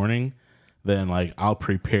 5 in the morning, then like I'll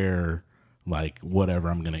prepare like whatever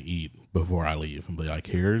I'm gonna eat before I leave, and be like,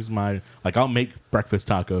 here's my I'll make breakfast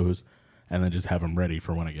tacos, and then just have them ready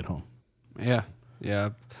for when I get home. yeah.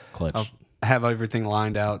 Clutch. I'll have everything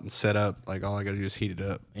lined out and set up. Like all I gotta do is heat it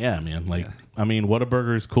up. Yeah, man. Like, I mean,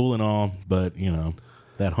 Whataburger is cool and all, but you know,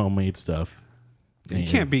 that homemade stuff. You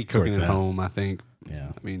can't beat cooking sorts at out. home. I think.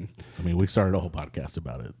 Yeah. I mean, We started a whole podcast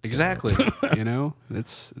about it. so- exactly. You know,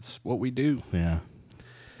 it's what we do. Yeah.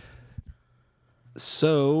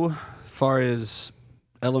 So, far as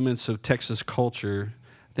elements of Texas culture,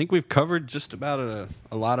 I think we've covered just about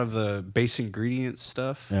a lot of the base ingredient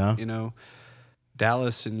stuff. Yeah. You know,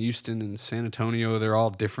 Dallas and Houston and San Antonio, they're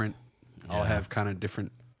all different. All Yeah. have kind of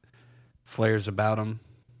different flares about them.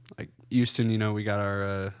 Like Houston, you know, we got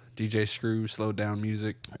our DJ Screw, slowed down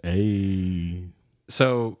music. Hey.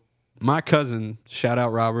 So my cousin, shout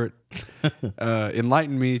out Robert,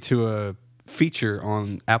 enlightened me to a feature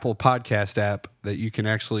on Apple Podcast app that you can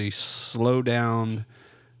actually slow down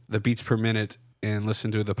the beats per minute and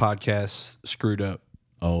listen to the podcast screwed up.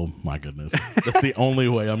 Oh my goodness. That's the only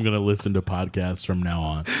way I'm going to listen to podcasts from now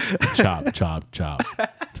on. Chop, chop, chop.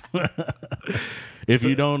 If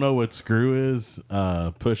you don't know what Screw is,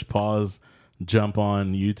 push pause, jump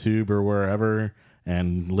on YouTube or wherever,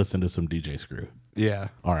 and listen to some DJ Screw. Yeah.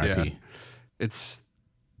 R.I.P. Yeah. It's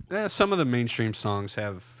some of the mainstream songs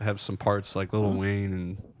have some parts like Lil Wayne,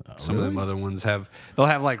 and some of them other ones they'll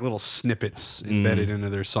have like little snippets embedded into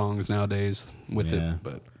their songs nowadays with Yeah. it,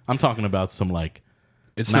 but I'm talking about some like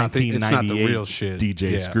it's not the 1998 real shit.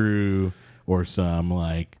 DJ Yeah. Screw, or some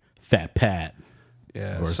like Fat Pat,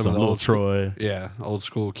 Yeah, or some of the Lil old school, Troy, yeah, old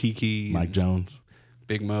school Kiki, Mike and Jones.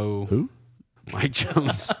 Big Mo, Who? Mike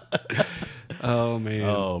Jones. Oh man,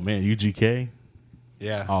 Oh man, UGK,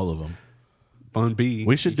 yeah, all of them. Bun B.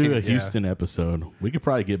 We should You do a can't- yeah. Houston episode. We could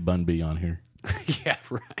probably get Bun B on here. Yeah,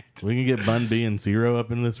 right. We can get Bun B and Zero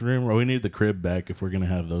up in this room, or we need the Crib back if we're gonna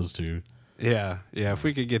have those two. Yeah. If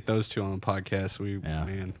we could get those two on the podcast,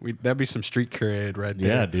 that'd be some street cred right there.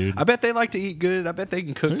 Yeah, dude. I bet they like to eat good. I bet they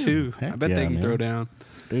can cook Dude, too. I heck bet yeah, they can man. throw down.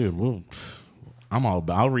 Dude,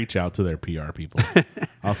 I'll reach out to their PR people.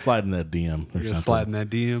 I'll slide in that DM or You're something. slide in that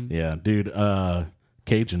DM. Yeah, dude.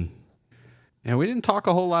 Cajun. Yeah, we didn't talk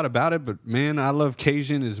a whole lot about it, but man, I love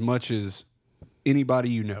Cajun as much as anybody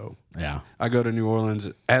you know. Yeah. I go to New Orleans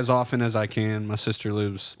as often as I can. My sister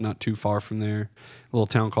lives not too far from there, a little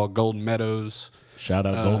town called Golden Meadows. Shout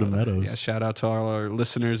out Golden Meadows. Yeah, shout out to all our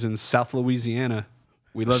listeners in South Louisiana.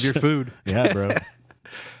 We love your food. Yeah, bro.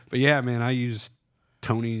 But yeah, man, I use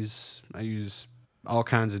Tony's. I use all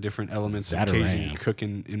kinds of different elements of Cajun Zatarain.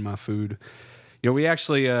 cooking in my food. You know, we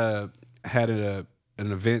actually had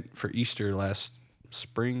an event for Easter last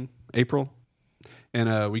spring, April,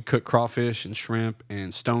 and we cooked crawfish and shrimp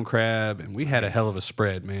and stone crab, and we had a hell of a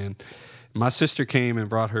spread, man. My sister came and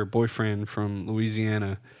brought her boyfriend from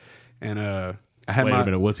Louisiana, and I had Wait a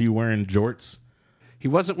minute, was he wearing jorts? He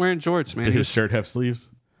wasn't wearing jorts, man. Did his shirt have sleeves?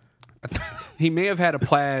 He may have had a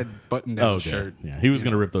plaid button-down shirt. Yeah, he was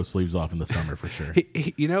going to rip those sleeves off in the summer for sure.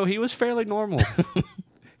 He was fairly normal.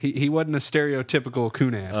 he wasn't a stereotypical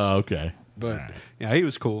coon ass. Oh, okay. But right. yeah, he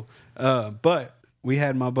was cool. But we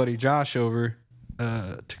had my buddy Josh over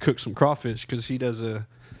to cook some crawfish because he does a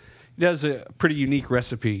pretty unique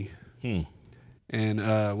recipe.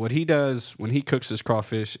 And what he does when he cooks his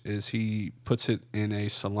crawfish is he puts it in a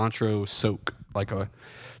cilantro soak,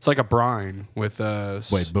 it's like a brine with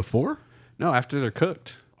Wait, before? No, after they're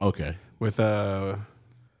cooked. Okay. With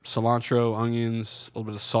cilantro, onions, a little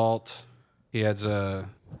bit of salt. He adds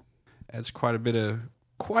quite a bit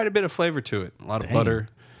of flavor to it. A lot of butter.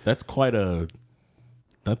 That's quite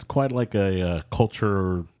like a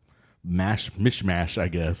culture mishmash, I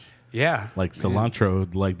guess. Yeah. Like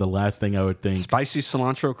cilantro, like the last thing I would think. Spicy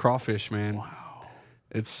cilantro crawfish, man. Wow.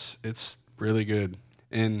 It's really good.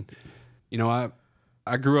 And you know,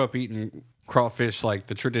 I grew up eating crawfish like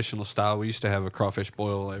the traditional style. We used to have a crawfish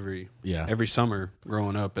boil every summer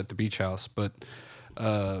growing up at the beach house. But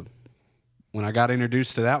when I got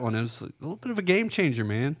introduced to that one, it was a little bit of a game changer,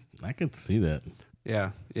 man. I can see that.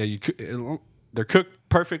 Yeah. They're cooked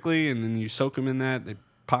perfectly, and then you soak them in that. They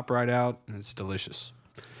pop right out, and it's delicious.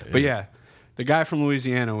 Yeah. But yeah, the guy from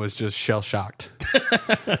Louisiana was just shell shocked.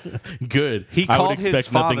 Good. He called his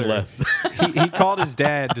father. Nothing less. he called his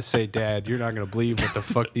dad to say, "Dad, you're not going to believe what the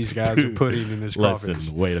fuck these guys are putting in this crawfish."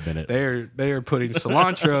 Listen, wait a minute. They are putting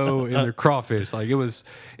cilantro in their crawfish. Like it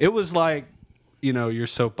was like, you know, your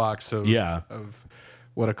soapbox of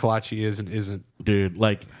what a kolache is and isn't. Dude,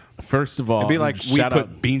 like, first of all, it'd be like we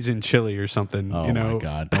put beans in chili or something. Oh you know? my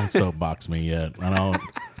God, don't soapbox me yet. I don't.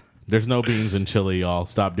 There's no beans in chili, y'all.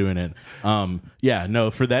 Stop doing it. Yeah, no,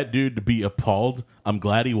 for that dude to be appalled, I'm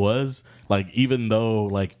glad he was. Like, even though,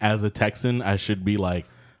 like, as a Texan, I should be like,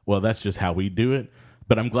 well, that's just how we do it.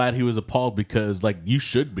 But I'm glad he was appalled because, like, you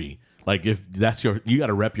should be. Like, if that's you got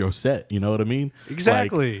to rep your set. You know what I mean?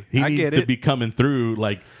 Exactly. Like, he needs to be coming through.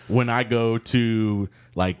 Like, when I go to,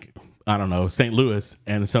 like, I don't know, St. Louis,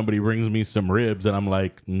 and somebody brings me some ribs, and I'm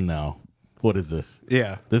like, no, what is this?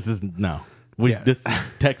 Yeah. This is, no.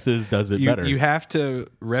 Texas does it better. You have to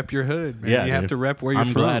rep your hood, man. Yeah, you have to rep where you're from.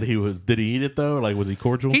 I'm glad he was. Did he eat it though? Like, was he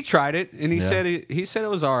cordial? He tried it, and he said it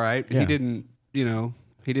was all right. Yeah. He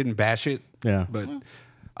didn't bash it. Yeah. But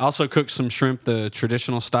I also cooked some shrimp the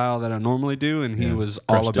traditional style that I normally do, and he was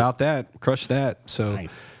all about that. Crushed that. So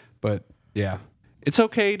nice. But yeah, it's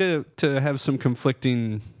okay to have some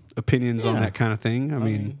conflicting opinions on that kind of thing. I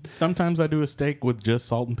mean, sometimes I do a steak with just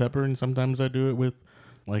salt and pepper, and sometimes I do it with,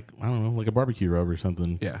 like, I don't know, like a barbecue rub or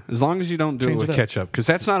something. Yeah, as long as you don't do it with ketchup, because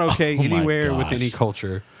that's not okay anywhere with any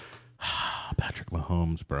culture. Patrick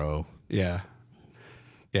Mahomes, bro. Yeah,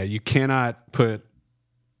 you cannot put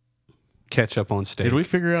ketchup on steak. Did we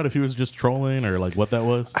figure out if he was just trolling or like what that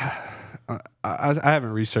was? I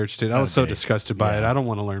haven't researched it. I was so disgusted by it. I don't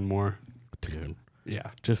want to learn more. Dude.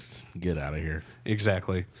 Yeah. Just get out of here.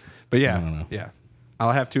 Exactly. But yeah.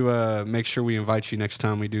 I'll have to make sure we invite you next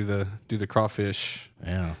time we do the crawfish.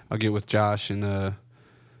 Yeah. I'll get with Josh and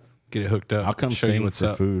get it hooked up. I'll come show sing you what's for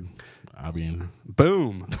up. food. I mean,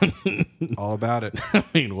 boom. All about it. I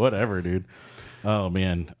mean, whatever, dude. Oh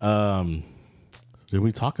man. Did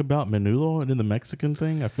we talk about menudo and in the Mexican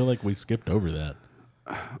thing? I feel like we skipped over that.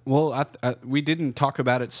 Well, we didn't talk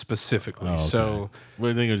about it specifically, so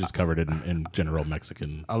I think I just covered it in general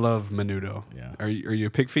Mexican. I love menudo. Yeah. Are you a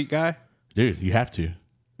pig feet guy? Dude, you have to.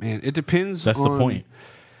 Man, it depends. That's the point.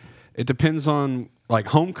 It depends on, like,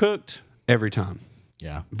 home cooked every time.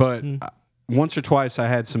 Yeah. But once or twice I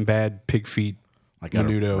had some bad pig feet like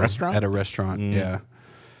menudo at a restaurant. Yeah.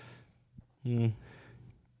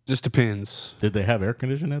 Just depends. Did they have air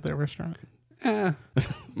conditioning at that restaurant?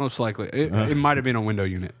 Most likely. It might have been a window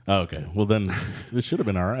unit. Oh, okay. Well, then it should have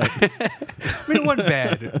been all right. I mean, it wasn't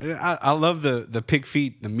bad. I love the pig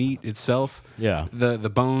feet, the meat itself. Yeah. The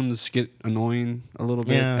bones get annoying a little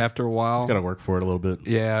bit after a while. Got to work for it a little bit.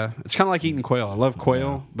 Yeah. It's kind of like eating quail. I love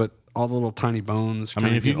quail, but all the little tiny bones. I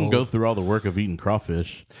mean, if you can go through all the work of eating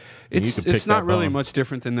crawfish, it's not really much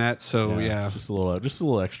different than that. So just a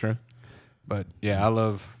little extra. But yeah, I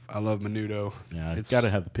love menudo. Yeah, it's got to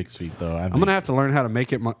have the pig's feet though. I'm gonna have to learn how to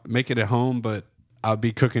make it at home, but I'll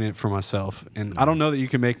be cooking it for myself. And I don't know that you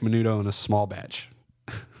can make menudo in a small batch.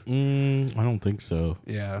 I don't think so.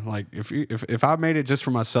 Yeah, like if I made it just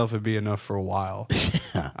for myself, it'd be enough for a while.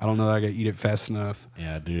 Yeah. I don't know that I could eat it fast enough.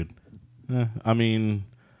 Yeah, dude. I mean,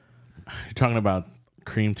 you're talking about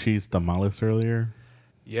cream cheese tamales earlier.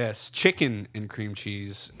 Yes, chicken and cream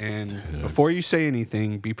cheese. And before you say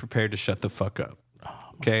anything, be prepared to shut the fuck up.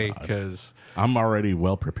 Okay, because I'm already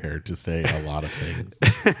well prepared to say a lot of things.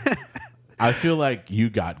 I feel like you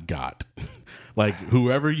got. Like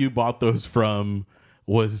whoever you bought those from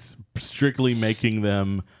was strictly making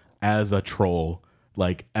them as a troll,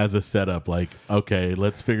 like as a setup. Like, okay,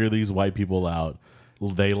 let's figure these white people out.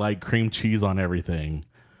 They like cream cheese on everything.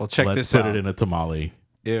 Well, check let's this put out. it in a tamale.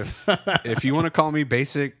 If you want to call me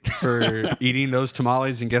basic for eating those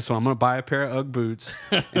tamales, and guess what? I'm going to buy a pair of Ugg boots,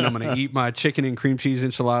 and I'm going to eat my chicken and cream cheese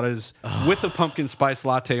enchiladas with a pumpkin spice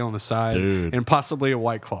latte on the side, Dude. and possibly a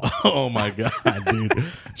White Claw. Oh my god,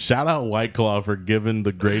 dude! Shout out White Claw for giving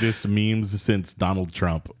the greatest memes since Donald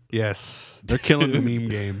Trump. Yes, they're killing the meme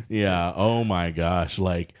game. Yeah. Oh my gosh.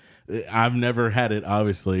 Like I've never had it,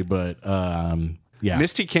 obviously, but yeah.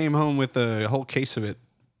 Misty came home with a whole case of it.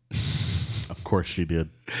 Of course she did.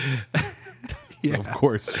 Yeah. Of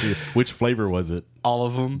course. Which flavor was it? All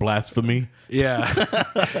of them. Blasphemy. Yeah.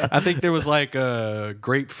 I think there was like a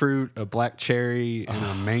grapefruit, a black cherry, and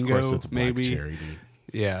a mango. Of course, it's black maybe. cherry, dude.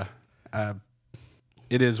 Yeah.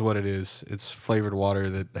 It is what it is. It's flavored water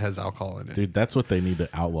that has alcohol in it. Dude, that's what they need to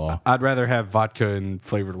outlaw. I'd rather have vodka and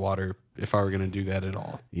flavored water if I were going to do that at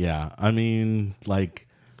all. Yeah. I mean, like,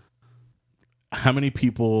 how many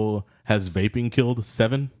people has vaping killed?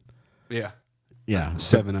 7? Yeah. Yeah.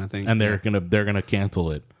 7, I think. And they're gonna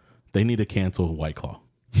cancel it. They need to cancel White Claw.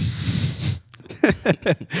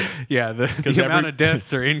 Yeah, the amount of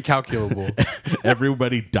deaths are incalculable.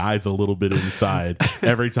 Everybody dies a little bit inside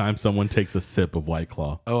every time someone takes a sip of White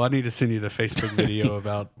Claw. Oh, I need to send you the Facebook video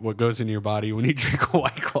about what goes in your body when you drink a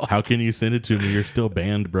White Claw. How can you send it to me? You're still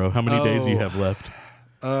banned, bro. How many days do you have left?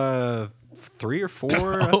 3 or 4.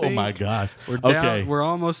 I Oh think. my god. We're down. Okay. We're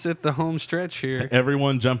almost at the home stretch here.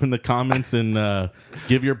 Everyone jump in the comments and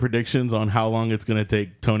give your predictions on how long it's going to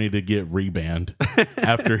take Tony to get rebanned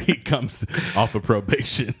after he comes off of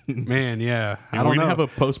probation. Man, yeah. I We're don't going to know. have a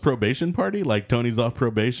post-probation party? Like Tony's off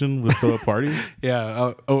probation, we'll throw a party?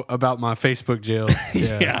 Yeah. About my Facebook jail.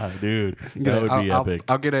 Yeah. Yeah, dude. That would be epic.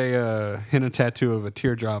 I'll get a henna tattoo of a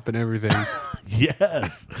teardrop and everything.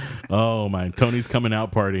 Yes. Oh, my. Tony's coming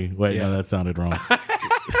out party. Wait, Yeah. no, that sounded wrong.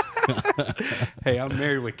 Hey, I'm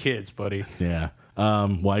married with kids, buddy. Yeah.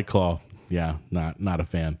 White Claw. Yeah, not a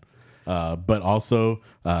fan. But also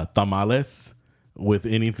tamales with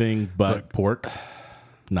anything but pork.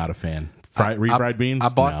 Not a fan. Refried beans. I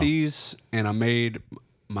bought No. these and I made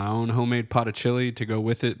my own homemade pot of chili to go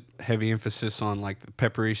with it. Heavy emphasis on like the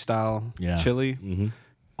peppery style chili. Mm-hmm.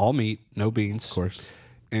 All meat, no beans. Of course.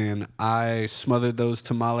 And I smothered those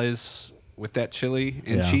tamales with that chili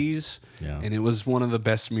and cheese. Yeah. And it was one of the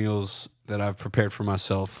best meals that I've prepared for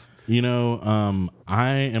myself. You know,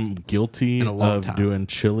 I am guilty In a long of time. doing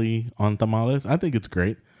chili on tamales. I think it's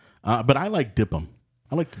great. But I like dip them.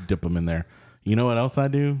 I like to dip them in there. You know what else I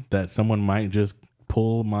do that someone might just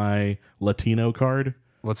pull my Latino card?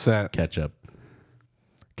 What's that? Ketchup.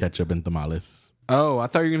 Ketchup and tamales. Oh, I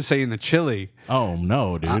thought you were going to say in the chili. Oh,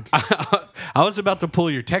 no, dude. I was about to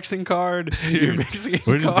pull your Texan card, your Mexican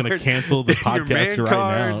We're just card, going to cancel the your podcast man right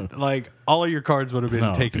card. now. Like, all of your cards would have been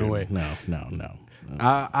No, taken dude. away. No.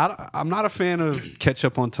 I'm not a fan of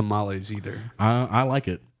ketchup on tamales either. I like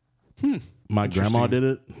it. My grandma did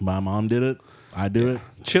it. My mom did it. I do it.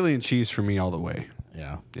 Chili and cheese for me all the way.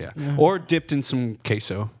 Yeah. Yeah. Or dipped in some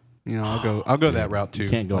queso. You know, I'll go that route too. You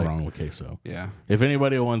can't go Like, wrong with queso. Yeah. If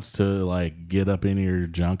anybody wants to like get up in your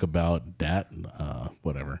junk about that,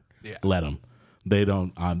 whatever. Yeah. Let them. They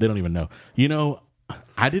don't even know. You know,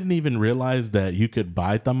 I didn't even realize that you could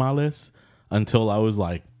buy tamales until I was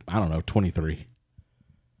like, I don't know, 23.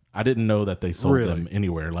 I didn't know that they sold them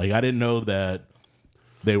anywhere. Like, I didn't know that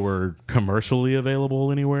they were commercially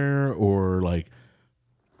available anywhere or like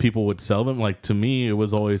people would sell them. Like, to me, it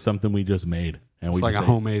was always something we just made. And we It's like just a ate.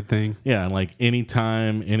 homemade thing. Yeah, and like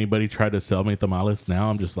anytime anybody tried to sell me tamales, now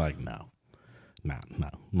I'm just like, no.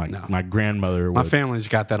 My grandmother My would, family's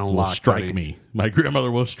got that on will lock. strike buddy. me. My grandmother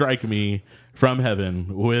will strike me from heaven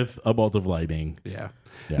with a bolt of lightning. Yeah.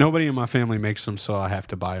 Yeah. Nobody in my family makes them, so I have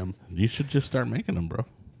to buy them. You should just start making them, bro.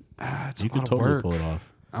 It's You a could lot of totally work. pull it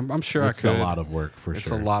off. I'm sure It's I could. a lot of work for It's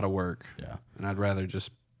sure. a lot of work. Yeah. And I'd rather just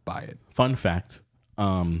buy it. Fun fact: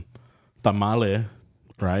 tamale,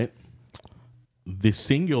 right? The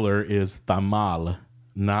singular is tamal,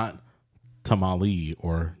 not tamale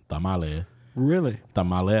or tamale. Really?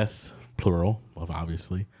 Tamales, plural,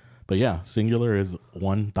 obviously. But yeah, singular is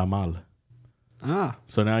one tamal. Ah.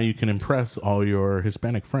 So now you can impress all your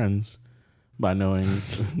Hispanic friends by knowing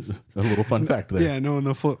a little fun fact there. Yeah, knowing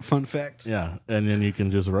the fun fact. Yeah, and then you can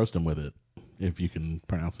just roast them with it if you can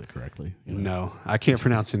pronounce it correctly. You know? No, I can't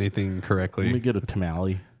pronounce anything correctly. Let me get a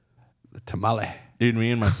tamale. The tamale. Dude,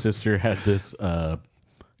 me and my sister had this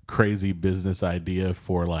crazy business idea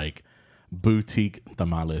for like boutique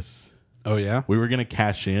tamales. Oh, yeah? We were going to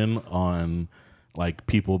cash in on like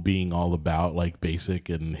people being all about like basic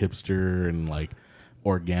and hipster and like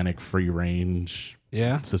organic, free range,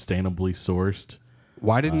 Yeah. sustainably sourced.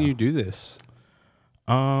 Why didn't you do this?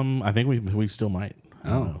 I think we still might. I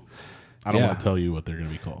don't know. I don't Yeah. want to tell you what they're going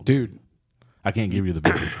to be called. Dude, I can't give you the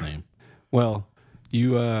business name. well,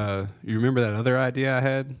 you remember that other idea I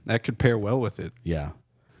had? That could pair well with it. Yeah.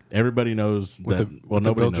 Everybody knows With that. the- Well, with the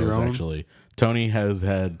nobody build your knows own? actually. Tony has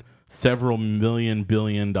had several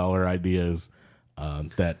billion-dollar ideas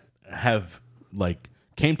that have like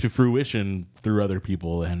came to fruition through other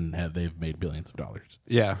people and they've made billions of dollars.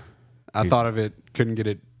 Yeah. I thought of it, couldn't get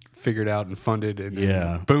it figured out and funded, and then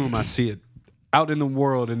Yeah. boom, I see it out in the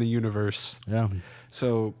world, in the universe. Yeah.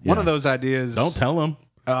 So one Yeah. of those ideas. Don't tell them.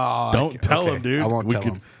 Oh, Don't tell okay. them, dude. I won't tell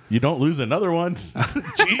them. You don't lose another one.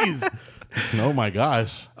 Jeez. Oh my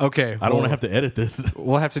gosh. Okay. I don't want to have to edit this.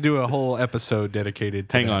 We'll have to do a whole episode dedicated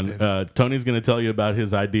to Hang that on. then. Tony's going to tell you about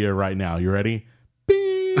his idea right now. You ready?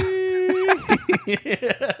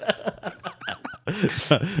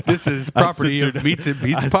 This is property of censored- Meats and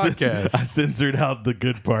Beats I podcast. censored out the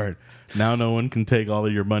good part. Now no one can take all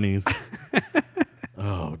of your monies.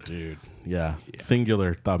 Oh, dude. Yeah.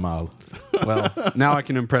 Singular tamal. Well, now I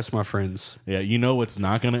can impress my friends. Yeah. You know what's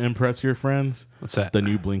not going to impress your friends? What's that? The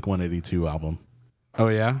new Blink 182 album. Oh,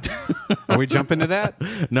 yeah? Are we jumping to that?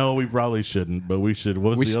 No, we probably shouldn't, but we should.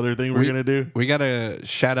 What was the other thing we're going to do? We got to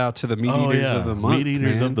shout out to the Meat Oh, Eaters yeah. of the Month. Meat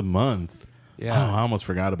Eaters man. of the Month. Yeah. Oh, I almost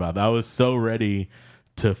forgot about that. I was so ready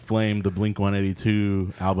to flame the Blink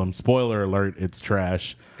 182 album. Spoiler alert, it's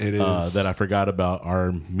trash. It is. That I forgot about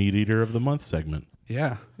our Meat Eater of the Month segment.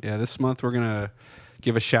 Yeah. Yeah. This month we're going to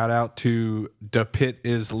give a shout out to Da Pit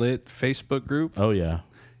Is Lit Facebook group. Oh, yeah.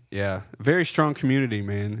 Yeah. Very strong community,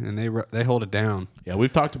 man. And they hold it down. Yeah,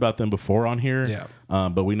 we've talked about them before on here. Yeah.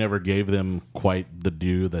 But we never gave them quite the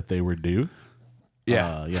due that they were due.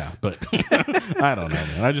 Yeah. Yeah, but I don't know,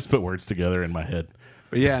 man. I just put words together in my head.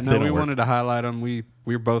 But yeah, They no, don't we work. wanted to highlight them.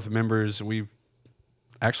 We're both members. We've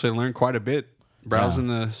actually learned quite a bit browsing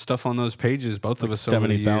the stuff on those pages. Both of us over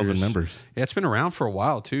the 70,000 years. members. Yeah, it's been around for a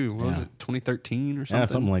while too. What was Yeah. it, 2013 or something? Yeah,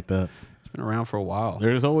 something like that. It's been around for a while.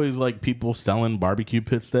 There's always like people selling barbecue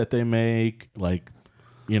pits that they make, like,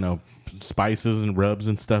 you know, spices and rubs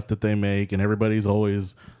and stuff that they make, and everybody's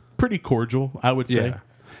always pretty cordial, I would say. Yeah.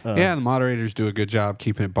 Yeah, the moderators do a good job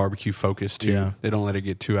keeping it barbecue focused too. Yeah. They don't let it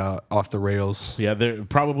get too out off the rails. Yeah, they're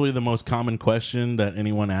probably the most common question that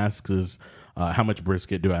anyone asks is, how much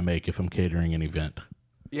brisket do I make if I'm catering an event?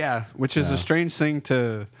 Yeah, which is a strange thing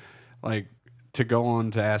to go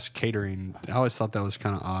on to ask catering. I always thought that was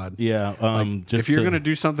kind of odd. Yeah, just If you're going to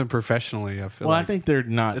do something professionally, I feel well, like I think they're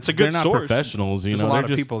not. it's a good they're not source. professionals. You There's know, a lot they're of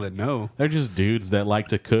just people that know. they're just dudes that like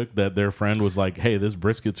to cook. That their friend was like, "Hey, this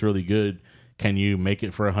brisket's really good. Can you make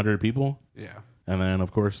it for 100 people?" Yeah. And then,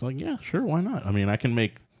 of course, like, yeah, sure, why not? I mean, I can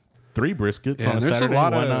make 3 briskets Yeah, on a there's Saturday. a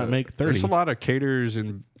lot Why of not make 30? There's a lot of caterers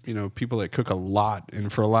and people that cook a lot,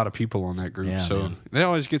 and for a lot of people on that group, Yeah, so man. they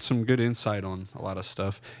always get some good insight on a lot of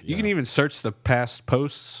stuff. You can even search the past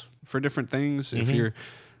posts for different things if you're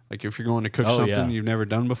going to cook Mm-hmm. Oh, something yeah. you've never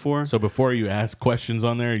done before. So before you ask questions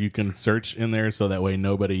on there, you can search in there so that way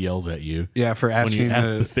nobody yells at you. Yeah, for When asking you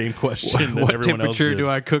ask the same question that what everyone else temperature did. do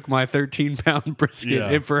I cook my 13-pound brisket Yeah.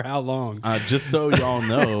 and for how long? Just so y'all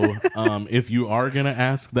know, if you are going to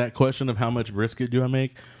ask that question of how much brisket do I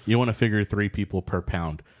make, you want to figure 3 people per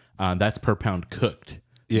pound. That's per pound cooked,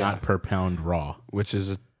 Yeah. not per pound raw. Which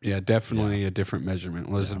is definitely a different measurement.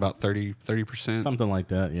 Was it about 30%? Something like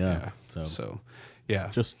that, yeah. Yeah. So, So, yeah.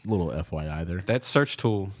 just a little FYI there. That search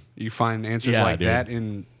tool, you find answers Yeah, like dude. that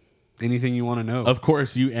in anything you want to know. Of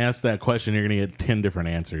course, you ask that question, you're going to get 10 different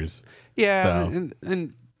answers. Yeah, So-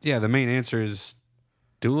 and the main answer is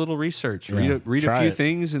do a little research, Yeah, read a try few it.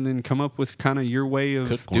 things, and then come up with kind of your way of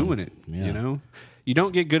Cook one. doing it. Yeah. You know, you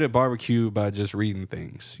don't get good at barbecue by just reading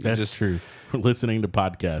things. You That's just, true. Listening to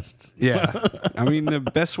podcasts. Yeah, I mean the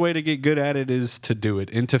best way to get good at it is to do it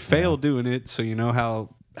and to fail doing it, so you know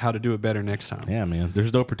how to do it better next time. Yeah, man.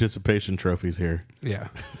 There's no participation trophies here. Yeah,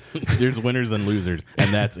 There's winners and losers,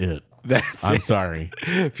 and that's it. that's I'm it. sorry.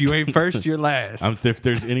 If you ain't first, you're last. If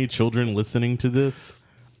there's any children listening to this,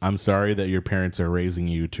 I'm sorry that your parents are raising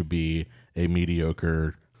you to be a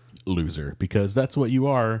mediocre loser, because that's what you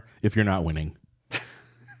are if you're not winning.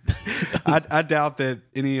 I doubt that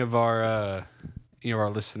any of our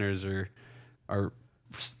listeners are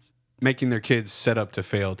making their kids set up to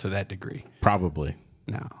fail to that degree. Probably.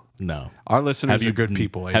 No. Our listeners are good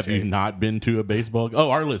people, AJ. Have you not been to a baseball?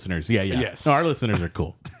 Oh, our listeners. Yeah. Yes. No, our listeners are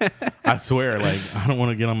cool. I swear, like, I don't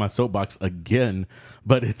want to get on my soapbox again,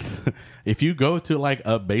 but it's if you go to like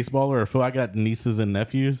a baseball or a football, I got nieces and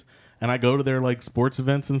nephews, and I go to their like sports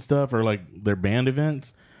events and stuff, or like their band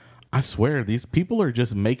events. I swear, these people are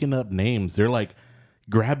just making up names. They're like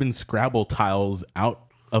grabbing Scrabble tiles out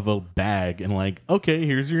of a bag and like, okay,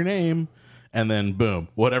 here's your name. And then boom,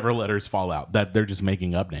 whatever letters fall out, that they're just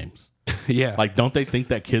making up names. Yeah. Like, don't they think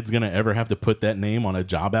that kid's going to ever have to put that name on a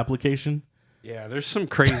job application? Yeah, there's some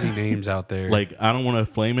crazy names out there. Like, I don't want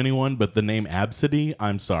to flame anyone, but the name Absidy,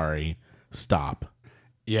 I'm sorry. Stop.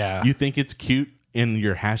 Yeah. You think it's cute in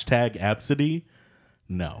your hashtag Absidy?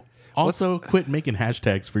 No. Also, quit making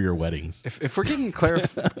hashtags for your weddings. If we're getting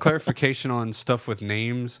clarification on stuff with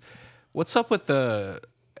names, what's up with the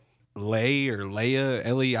Lay or Leia,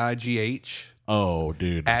 Leigh? Oh,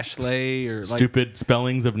 dude. Ashley or stupid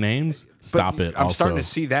spellings of names? Stop it. I'm starting to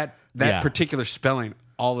see that particular spelling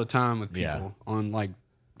all the time with people on like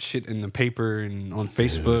shit in the paper and on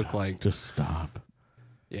Facebook. Dude, like, just stop.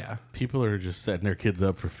 Yeah. People are just setting their kids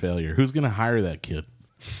up for failure. Who's going to hire that kid?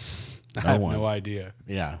 I have no idea.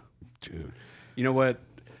 Yeah. Dude. You know what?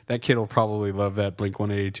 That kid will probably love that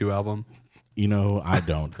Blink-182 album. You know, I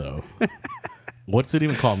don't, though. What's it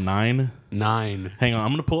even called? 9? 9. Hang on. I'm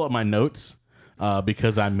going to pull up my notes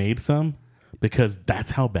because I made some, because that's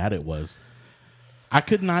how bad it was. I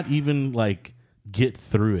could not even, like, get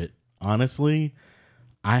through it. Honestly,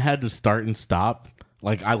 I had to start and stop.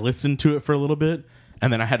 Like, I listened to it for a little bit,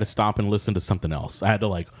 and then I had to stop and listen to something else. I had to,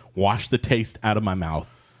 like, wash the taste out of my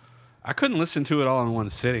mouth. I couldn't listen to it all in one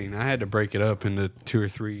sitting. I had to break it up into 2 or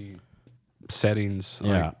 3 settings.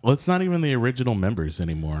 Yeah. Like, well, it's not even the original members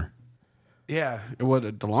anymore. Yeah.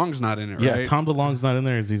 DeLonge's not in it, right? Yeah, Tom DeLonge's not in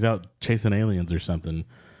there. He's out chasing aliens or something.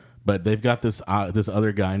 But they've got this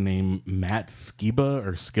other guy named Matt Skiba.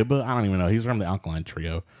 I don't even know. He's from the Alkaline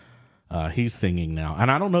Trio. He's singing now. And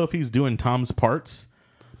I don't know if he's doing Tom's parts,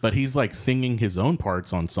 but he's like singing his own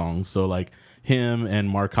parts on songs. So like him and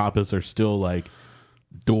Mark Hoppus are still like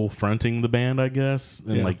dual fronting the band, I guess,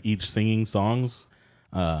 and like each singing songs.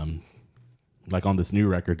 Like on this new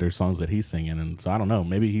record, there's songs that he's singing, and so I don't know.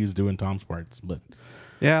 Maybe he's doing Tom's parts, but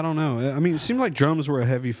yeah, I don't know. I mean, it seemed like drums were a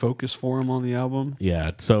heavy focus for him on the album.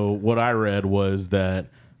 Yeah. So what I read was that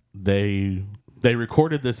they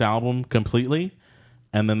recorded this album completely,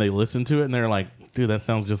 and then they listened to it, and they're like, "Dude, that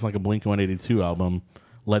sounds just like a Blink-182 album.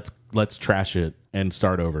 Let's trash it and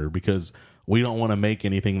start over, because we don't want to make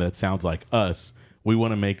anything that sounds like us. We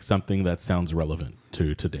want to make something that sounds relevant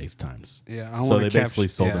to today's times." Yeah, so they basically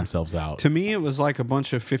sold themselves out. To me, it was like a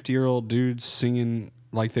bunch of 50-year-old dudes singing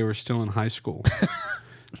like they were still in high school.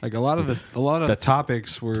 Like a lot of the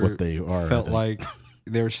topics were what they are, felt like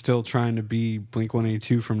they were still trying to be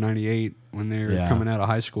Blink-182 from '98 when they were coming out of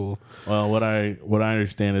high school. Well, what I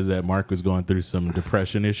understand is that Mark was going through some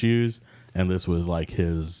depression issues, and this was like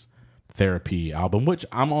his therapy album, which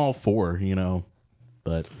I'm all for, you know,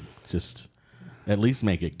 but just at least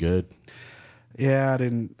make it good. Yeah, I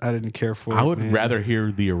didn't care for it. I would rather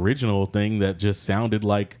hear the original thing that just sounded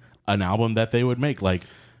like an album that they would make. Like,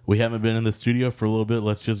 we haven't been in the studio for a little bit.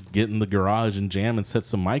 Let's just get in the garage and jam and set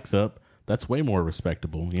some mics up. That's way more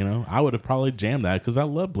respectable, you know? I would have probably jammed that because I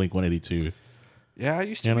love Blink-182. Yeah, I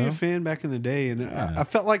used to be a fan back in the day, and I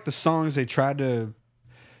felt like the songs, they tried to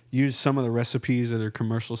use some of the recipes of their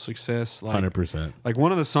commercial success. Like, 100%. Like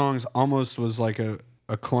one of the songs almost was like a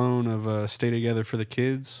clone of Stay Together for the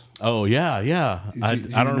Kids. Oh, yeah. I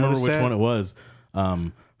don't remember which one it was.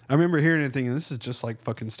 I remember hearing it thinking, this is just like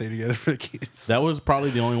fucking Stay Together for the Kids. That was probably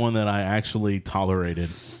the only one that I actually tolerated.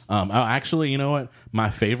 Actually, you know what? My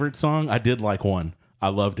favorite song, I did like one. I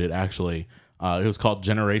loved it, actually. It was called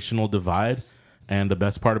Generational Divide. And the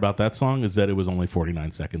best part about that song is that it was only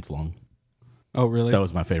 49 seconds long. Oh, really? That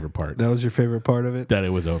was my favorite part. That was your favorite part of it? That it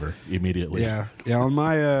was over immediately. Yeah. On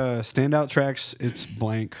my standout tracks, it's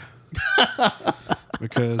blank.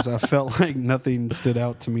 Because I felt like nothing stood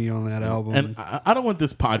out to me on that album. And I don't want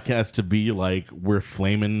this podcast to be like we're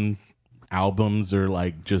flaming albums or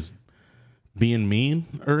like just being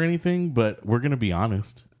mean or anything, but we're gonna be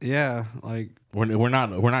honest. Yeah, like we're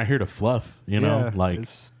not here to fluff, you know. Like,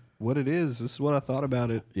 it's what it is. This is what I thought about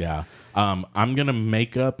it. Yeah. I'm gonna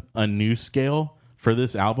make up a new scale for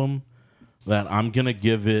this album that I'm gonna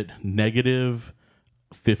give it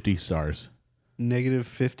 -50 stars.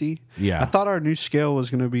 -50. Yeah. I thought our new scale was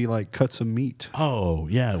going to be like cuts of meat. Oh,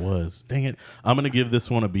 yeah, it was. Dang it. I'm going to give this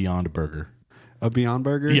one a Beyond Burger. A Beyond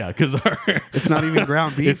Burger? Yeah, because it's not even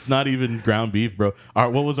ground beef. It's not even ground beef, bro.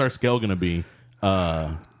 What was our scale going to be?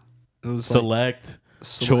 It was select,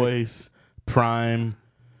 choice, prime,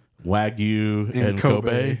 Wagyu, and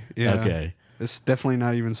Kobe. Yeah. Okay. It's definitely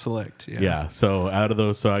not even select. Yeah. So out of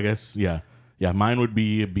those, I guess, yeah, mine would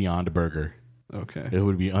be a Beyond Burger. Okay. It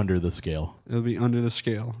would be under the scale. It would be under the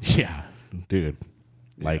scale. Yeah, dude.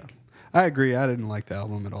 Like, I agree. I didn't like the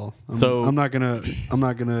album at all. I'm not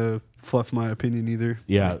gonna fluff my opinion either.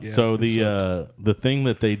 Yeah. So the thing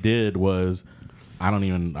that they did was,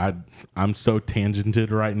 I'm so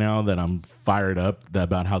tangented right now that I'm fired up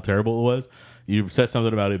about how terrible it was. You said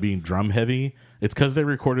something about it being drum heavy. It's because they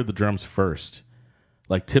recorded the drums first.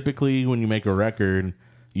 Like typically when you make a record,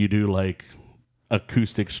 you do like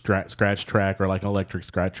acoustic scratch track or like an electric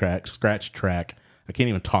scratch track. I can't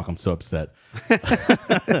even talk. I'm so upset.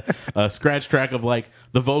 A scratch track of like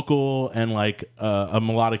the vocal and like a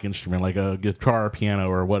melodic instrument, like a guitar or piano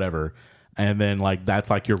or whatever. And then like that's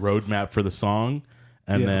like your roadmap for the song.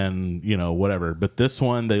 And then, whatever. But this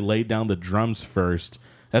one, they laid down the drums first.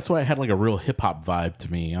 That's why it had like a real hip hop vibe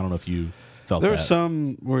to me. I don't know if you felt that. There was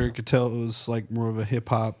some where you could tell it was like more of a hip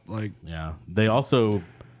hop, like. Yeah. They also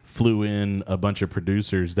flew in a bunch of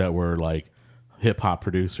producers that were like hip hop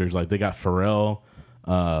producers. Like they got Pharrell.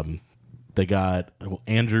 They got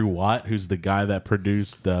Andrew Watt, who's the guy that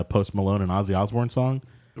produced the Post Malone and Ozzy Osbourne song.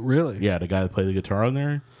 Really? Yeah, the guy that played the guitar on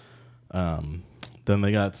there. Then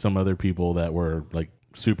they got some other people that were like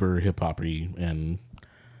super hip hoppy, and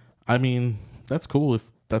I mean that's cool if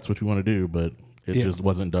that's what you want to do, but it just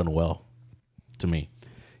wasn't done well to me.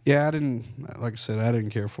 Yeah, I didn't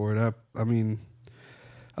care for it. I mean,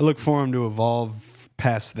 I look for him to evolve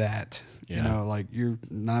past that. Yeah. Like you're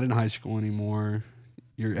not in high school anymore.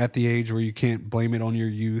 You're at the age where you can't blame it on your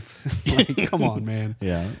youth. Like, come on, man.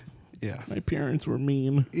 Yeah. Yeah. My parents were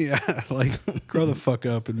mean. Yeah. Like, grow the fuck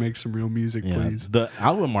up and make some real music, please. The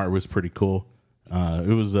album art was pretty cool.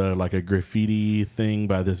 It was like a graffiti thing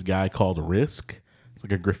by this guy called Risk. It's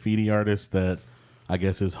like a graffiti artist that I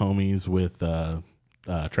guess is homies with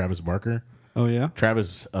Travis Barker. Oh, yeah?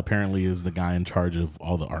 Travis apparently is the guy in charge of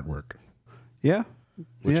all the artwork. Yeah.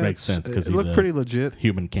 Which makes sense because he he's looked pretty legit.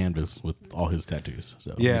 Human canvas with all his tattoos.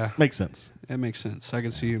 So makes sense. It makes sense. I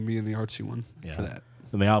could see him being the artsy one for that.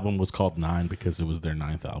 And the album was called 9 because it was their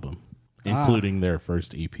 9th album, including their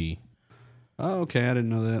first EP. Oh, okay. I didn't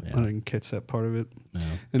know that. Yeah. I didn't catch that part of it. Yeah.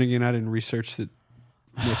 Then again, I didn't research it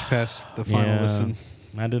much past the final listen.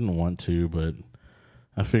 I didn't want to, but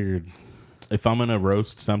I figured if I'm going to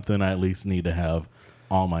roast something, I at least need to have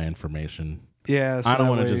all my information. Yeah. So I don't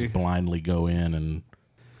want to just blindly go in and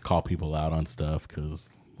call people out on stuff because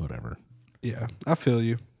whatever. Yeah, I feel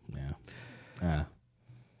you. Yeah.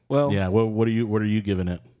 Well. Yeah. What are you giving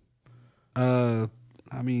it? I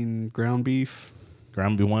mean, ground beef.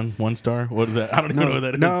 Ground beef 1 star. What is that? I don't even know what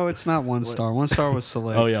that is. No, it's not 1 star. 1 star was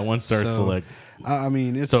select. Oh yeah, 1 star select. I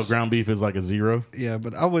mean, it's so ground beef is like a 0. Yeah,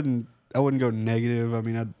 but I wouldn't go negative. I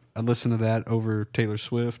mean, I'd listen to that over Taylor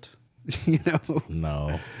Swift.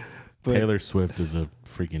 No, but, Taylor Swift is a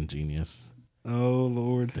freaking genius. Oh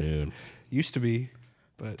Lord, dude, used to be,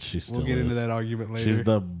 but we'll get into that argument later. She's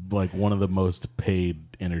one of the most paid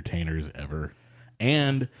entertainers ever,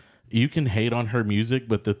 and you can hate on her music,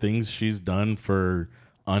 but the things she's done for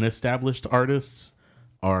unestablished artists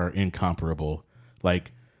are incomparable.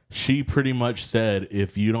 Like, she pretty much said,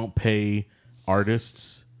 if you don't pay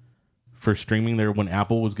artists for streaming when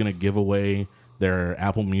Apple was going to give away their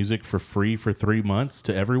Apple Music for free for 3 months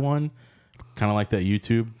to everyone, kind of like that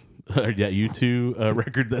YouTube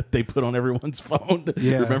record that they put on everyone's phone.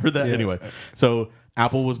 Yeah, remember that? Yeah. Anyway, so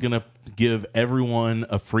Apple was going to give everyone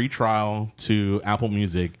a free trial to Apple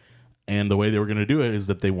Music, and the way they were going to do it is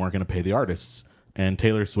that they weren't going to pay the artists. And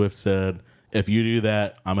Taylor Swift said, if you do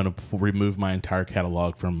that, I'm going to remove my entire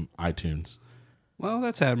catalog from iTunes. Well,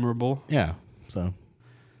 that's admirable. Yeah. So,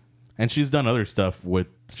 and she's done other stuff with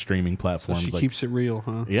streaming platforms. So she keeps it real,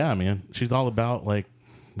 huh? Yeah, man. She's all about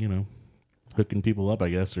hooking people up, I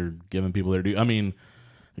guess, or giving people their due. I mean,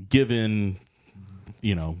 given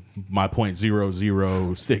my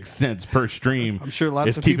 0.006 cents per stream, I'm sure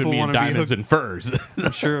lots of keeping people me in want to be diamonds and furs.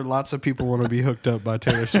 I'm sure lots of people want to be hooked up by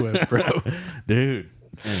Taylor Swift, bro. Dude.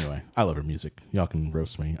 Anyway, I love her music. Y'all can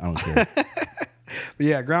roast me. I don't care. But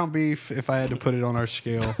yeah, ground beef, if I had to put it on our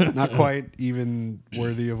scale, not quite even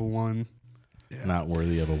worthy of a 1. Yeah. Not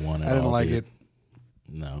worthy of a 1 at all. I didn't like dude. it.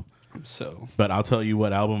 No. So, but I'll tell you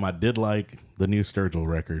what album I did like, the new Sturgill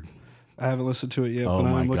record. I haven't listened to it yet, Oh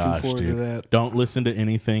but my I'm looking gosh, forward dude. to that. Don't listen to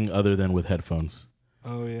anything other than with headphones.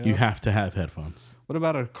 Oh, yeah. You have to have headphones. What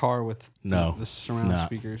about a car with No. the surround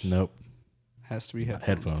speakers? Nope. Has to be headphones.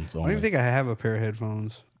 Headphones I don't only. even think I have a pair of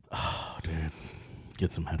headphones. Oh, dude.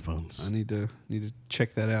 Get some headphones. I need to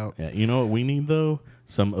check that out. Yeah, you know what we need though?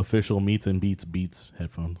 Some official Meats and Beats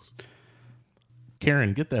headphones.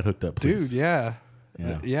 Karen, get that hooked up, please. Dude, yeah.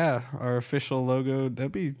 Yeah. Our official logo.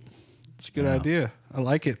 It's a good idea. I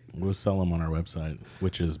like it. We'll sell them on our website,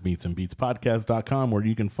 which is meatsandbeatspodcast.com, where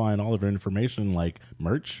you can find all of our information like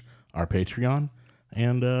merch, our Patreon,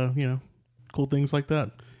 and cool things like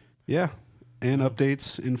that. Yeah. And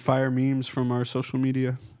updates and fire memes from our social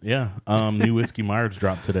media. Yeah. New Whiskey Myers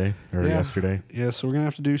dropped today or yesterday. Yeah, so we're gonna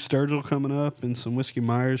have to do Sturgill coming up and some Whiskey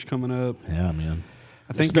Myers coming up. Yeah, man.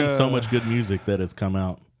 I think there's been so much good music that has come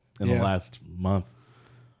out in the last month.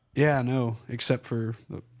 Yeah, I know. Except for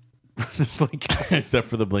the except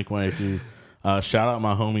for the Blink-182. Shout out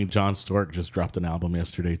my homie John Stork, just dropped an album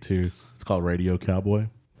yesterday too. It's called Radio Cowboy.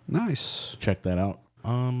 Nice. Check that out.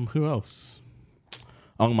 Who else?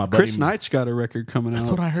 Oh, my buddy Chris Knight's got a record coming out.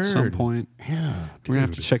 That's what I heard. At some point. Yeah, we're gonna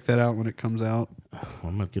have to check that out when it comes out.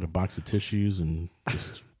 I'm gonna get a box of tissues and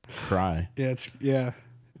just cry. Yeah.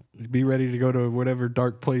 Be ready to go to whatever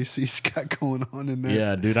dark place he's got going on in there.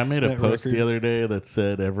 Yeah, dude, I made a post the other day that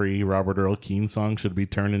said every Robert Earl Keen song should be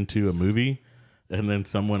turned into a movie, and then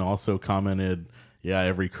someone also commented, "Yeah,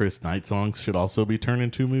 every Chris Knight song should also be turned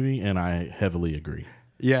into a movie," and I heavily agree.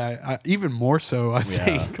 Yeah, even more so. I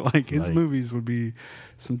think like his movies would be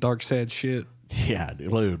some dark, sad shit. Yeah,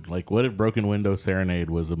 dude. Like, what if Broken Window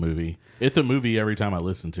Serenade was a movie? It's a movie every time I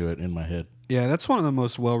listen to it in my head. Yeah, that's one of the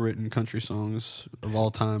most well-written country songs of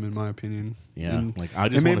all time, in my opinion. Yeah, and like I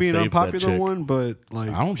just it may want be to an save unpopular that chick. one, but like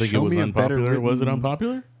I don't think it was unpopular. Was it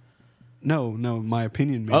unpopular? No, my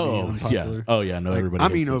opinion may be unpopular. Yeah. Oh yeah, no, everybody. I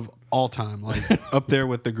mean, hates it. of all time, like up there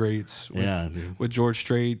with the greats. With, dude. with George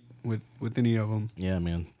Strait, with any of them. Yeah,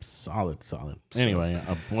 man, solid. Anyway,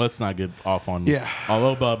 let's not get off on. Yeah.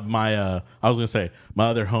 Although, I was gonna say my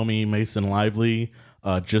other homie Mason Lively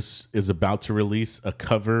just is about to release a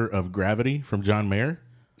cover of Gravity from John Mayer.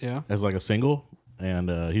 Yeah. As like a single, and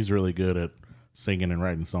he's really good at singing and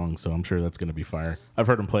writing songs, so I'm sure that's gonna be fire. I've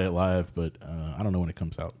heard him play it live, but I don't know when it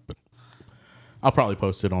comes out, but I'll probably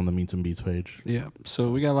post it on the Meats and Beats page. Yeah. So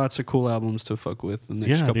we got lots of cool albums to fuck with the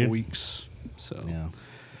next couple weeks. So yeah.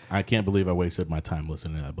 I can't believe I wasted my time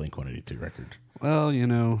listening to that Blink-182 record. Well,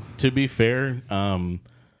 To be fair,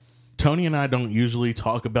 Tony and I don't usually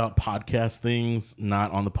talk about podcast things,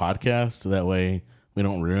 not on the podcast. That way we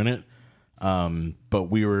don't ruin it. But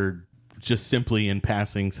we were just simply in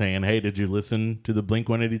passing saying, hey, did you listen to the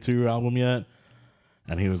Blink-182 album yet?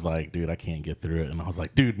 And he was like, dude, I can't get through it. And I was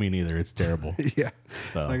like, dude, me neither. It's terrible. Yeah.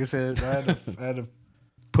 So. Like I said, I had to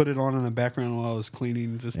put it on in the background while I was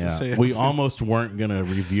cleaning just to say it. We almost weren't going to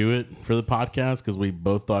review it for the podcast because we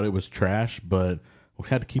both thought it was trash, but we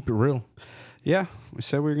had to keep it real. Yeah. We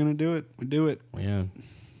said we were going to do it. We do it. Yeah.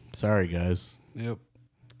 Sorry, guys. Yep.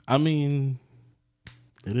 I mean,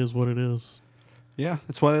 it is what it is. Yeah.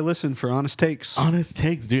 That's why they listen, for honest takes. Honest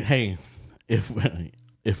takes, dude. Hey,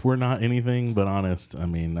 if we're not anything but honest, I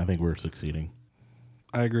mean, I think we're succeeding.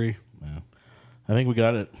 I agree. Yeah. I think we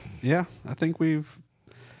got it. Yeah. I think we've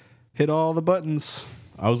hit all the buttons.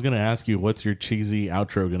 I was going to ask you, what's your cheesy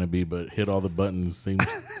outro going to be, but hit all the buttons seems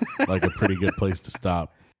like a pretty good place to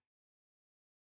stop.